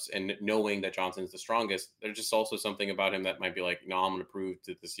matchups, and knowing that Johnson's the strongest, there's just also something about him that might be like, no, I'm going to prove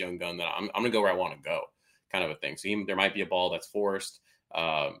to this young gun that I'm going to go where I want to go, kind of a thing. So there might be a ball that's forced.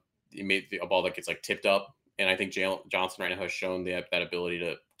 It may be a ball that gets like tipped up. And I think Jalen Johnson right now has shown that ability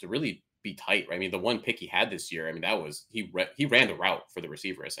to really be tight. Right? I mean, the one pick he had this year, I mean, that was he ran the route for the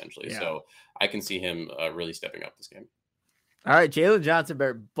receiver essentially. Yeah. So I can see him really stepping up this game. All right, Jalen Johnson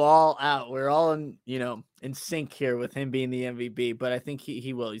better ball out. We're all in sync here with him being the MVP, but I think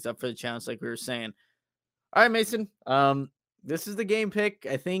he will. He's up for the challenge, like we were saying. All right, Mason. This is the game pick.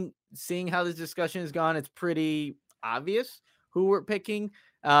 I think seeing how this discussion has gone, it's pretty obvious who we're picking.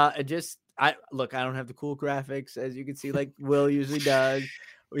 I don't have the cool graphics, as you can see, like Will usually does.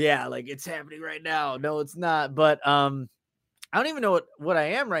 Yeah, like it's happening right now. No, it's not. But I don't even know what I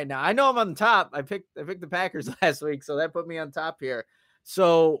am right now. I know I'm on the top. I picked the Packers last week, so that put me on top here.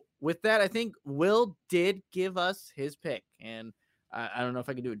 So with that, I think Will did give us his pick, and I don't know if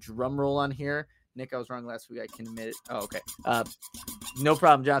I can do a drum roll on here. Nick, I was wrong last week. I can admit it. Oh, okay. No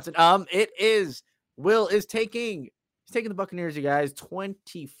problem, Johnson. It is Will is taking the Buccaneers, you guys,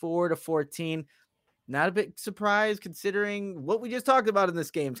 24-14. Not a big surprise considering what we just talked about in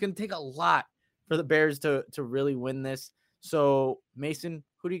this game. It's going to take a lot for the Bears to really win this. So, Mason,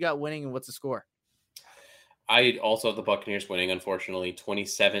 who do you got winning and what's the score? I also have the Buccaneers winning, unfortunately,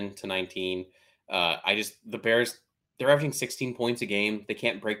 27-19. The Bears, they're averaging 16 points a game. They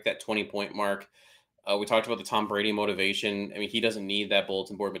can't break that 20-point mark. We talked about the Tom Brady motivation. I mean, he doesn't need that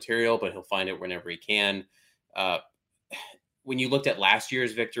bulletin board material, but he'll find it whenever he can. When you looked at last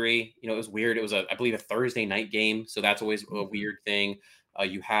year's victory, it was weird. It was I believe a Thursday night game. So that's always a weird thing.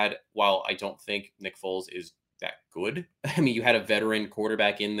 While I don't think Nick Foles is that good, I mean, you had a veteran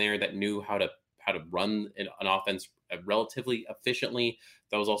quarterback in there that knew how to run an offense relatively efficiently.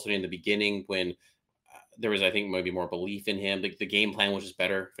 That was also in the beginning when there was, I think, maybe more belief in him. The game plan was just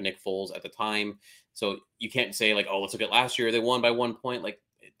better for Nick Foles at the time. So you can't say like, oh, let's look at last year. They won by 1 point. Like,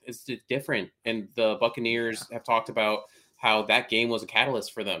 it's different. And the Buccaneers have talked about how that game was a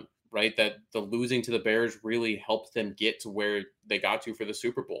catalyst for them, right? That the losing to the Bears really helped them get to where they got to for the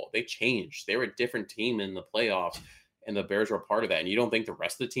Super Bowl. They changed. They were a different team in the playoffs, and the Bears were a part of that. And you don't think the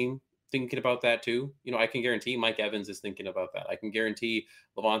rest of the team thinking about that too? I can guarantee Mike Evans is thinking about that. I can guarantee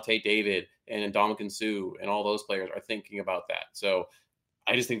Levante David and Ndamukong Suh and all those players are thinking about that. So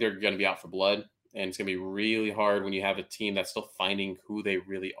I just think they're going to be out for blood. And it's going to be really hard when you have a team that's still finding who they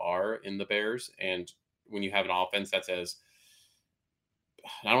really are in the Bears. And when you have an offense that's as,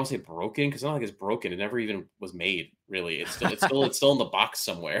 I don't want to say broken, because it's not like it's broken. It never even was made, really. It's still in the box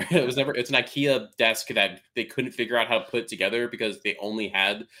somewhere. It's an IKEA desk that they couldn't figure out how to put together because they only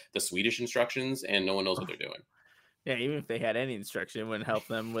had the Swedish instructions and no one knows what they're doing. Yeah, even if they had any instruction, it wouldn't help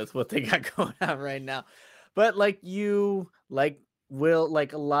them with what they got going on right now. But Will,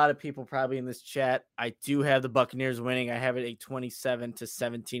 like a lot of people probably in this chat, I do have the Buccaneers winning. I have it a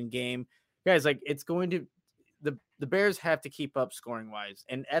 27-17 game. Guys, like it's going to the Bears have to keep up scoring wise.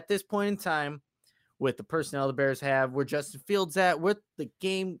 And at this point in time, with the personnel the Bears have, where Justin Fields at, with the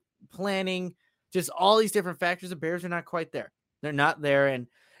game planning, just all these different factors, the Bears are not quite there. They're not there. And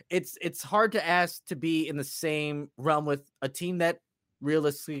it's hard to ask to be in the same realm with a team that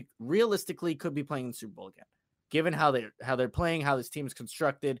realistically could be playing in the Super Bowl again, given how they're playing, how this team is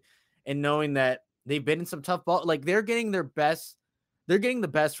constructed, and knowing that they've been in some tough ball. Like they're getting their best. They're getting the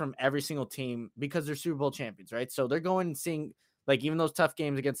best from every single team because they're Super Bowl champions, right? So they're going and seeing like even those tough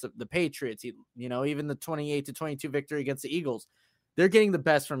games against the Patriots, even the 28-22 victory against the Eagles. They're getting the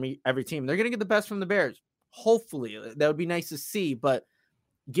best from every team. They're going to get the best from the Bears. Hopefully, that would be nice to see. But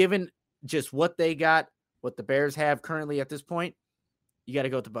given just what they got, what the Bears have currently at this point, you got to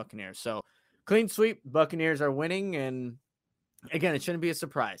go with the Buccaneers. So clean sweep, Buccaneers are winning. And again, it shouldn't be a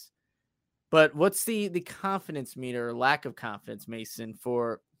surprise. But what's the confidence meter or lack of confidence, Mason,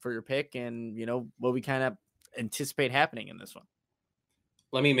 for your pick and, what we kind of anticipate happening in this one?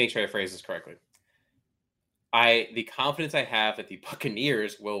 Let me make sure I phrase this correctly. The confidence I have that the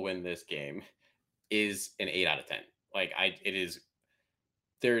Buccaneers will win this game is an 8 out of 10. It is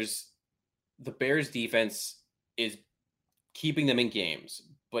the Bears defense is keeping them in games,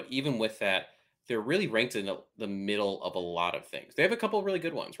 but even with that, they're really ranked in the middle of a lot of things. They have a couple of really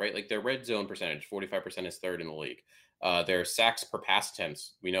good ones, right? Like their red zone percentage, 45% is third in the league. Their sacks per pass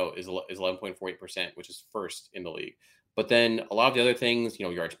attempts, we know, is 11.48%, which is first in the league. But then a lot of the other things,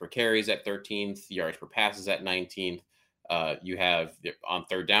 yards per carry is at 13th, yards per pass is at 19th. You have on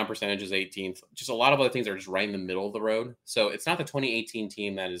third down percentage is 18th. Just a lot of other things are just right in the middle of the road. So it's not the 2018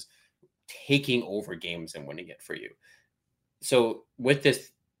 team that is taking over games and winning it for you. So with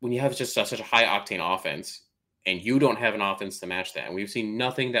this, when you have just such a high octane offense and you don't have an offense to match that, and we've seen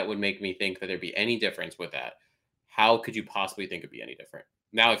nothing that would make me think that there'd be any difference with that, how could you possibly think it'd be any different?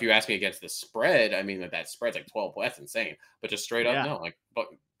 Now, if you ask me against the spread, I mean, that spread's like 12. That's insane. But just straight up, no. But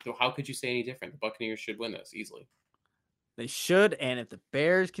how could you say any different? The Buccaneers should win this easily. They should, and if the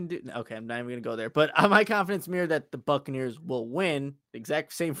Bears can do... Okay, I'm not even going to go there. But my confidence mirror that the Buccaneers will win, the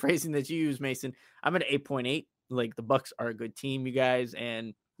exact same phrasing that you use, Mason, I'm at 8.8. Like, the Bucs are a good team, you guys,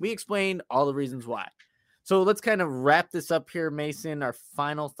 and we explained all the reasons why. So let's kind of wrap this up here, Mason, our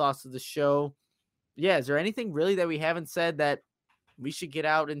final thoughts of the show. Yeah, is there anything really that we haven't said that we should get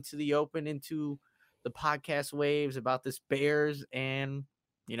out into the open, into the podcast waves about this Bears and,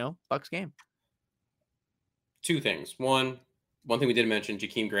 Bucs game? Two things. One thing we did mention,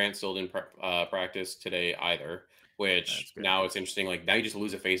 Jakeem Grant still didn't practice today either, which now it's interesting. Like, now you just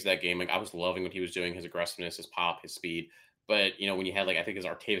lose the face of that game. Like, I was loving what he was doing, his aggressiveness, his pop, his speed. But, when you had, I think it was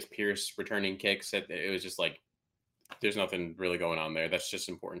Artavis Pierce returning kicks, it was just like, there's nothing really going on there. That's just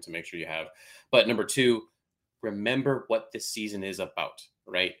important to make sure you have. But number two, remember what this season is about,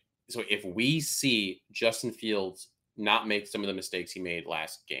 right? So if we see Justin Fields not make some of the mistakes he made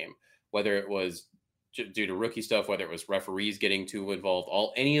last game, whether it was due to rookie stuff, whether it was referees getting too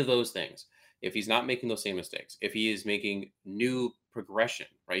involved, any of those things, if he's not making those same mistakes, if he is making new progression,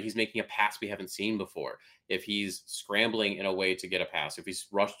 right? He's making a pass we haven't seen before. If he's scrambling in a way to get a pass, if he's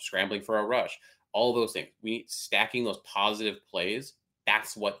scrambling for a rush, all those things, we need stacking those positive plays.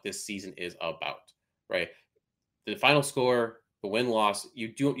 That's what this season is about, right? The final score, the win-loss, you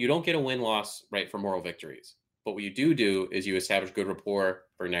don't get a win-loss, right, for moral victories. But what you do is you establish good rapport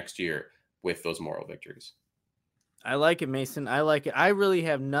for next year with those moral victories. I like it, Mason. I like it. I really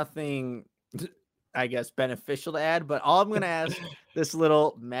have nothing, I guess, beneficial to add, but all I'm going to ask this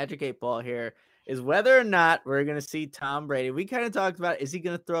little magic 8 ball here is whether or not we're going to see Tom Brady. We kind of talked about, is he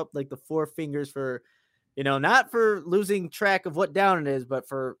going to throw up like the 4 fingers for, not for losing track of what down it is, but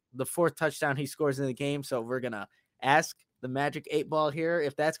for the 4th touchdown he scores in the game. So we're going to ask the magic 8 ball here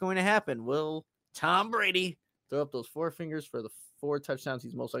if that's going to happen. Will Tom Brady throw up those 4 fingers for the 4 touchdowns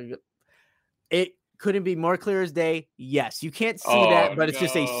he's most likely? It couldn't be more clear as day. Yes, you can't see that, but it's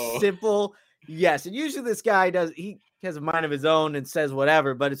just a simple yes. And usually this guy he has a mind of his own and says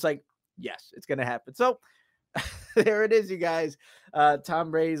whatever, but it's like, yes, it's going to happen. So there it is, you guys.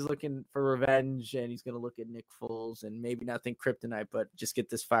 Tom Brady's looking for revenge, and he's going to look at Nick Foles and maybe not think kryptonite, but just get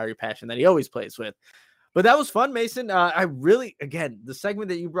this fiery passion that he always plays with. But that was fun, Mason. I really, again, the segment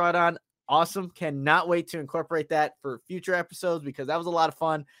that you brought on, awesome. Cannot wait to incorporate that for future episodes because that was a lot of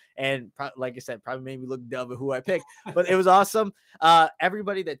fun. And like I said, probably made me look dumb at who I picked, but it was awesome.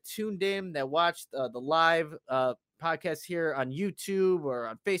 Everybody that tuned in, that watched the live podcast here on YouTube or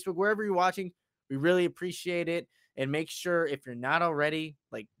on Facebook, wherever you're watching, we really appreciate it. And make sure, if you're not already,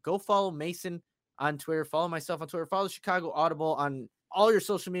 go follow Mason on Twitter, follow myself on Twitter, follow Chicago Audible on all your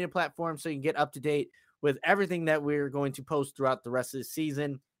social media platforms so you can get up to date with everything that we're going to post throughout the rest of the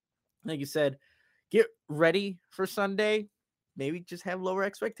season. Like you said, get ready for Sunday. Maybe just have lower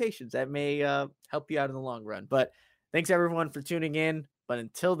expectations. That may help you out in the long run. But thanks, everyone, for tuning in. But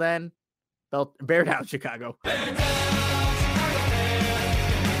until then, bear down, Chicago.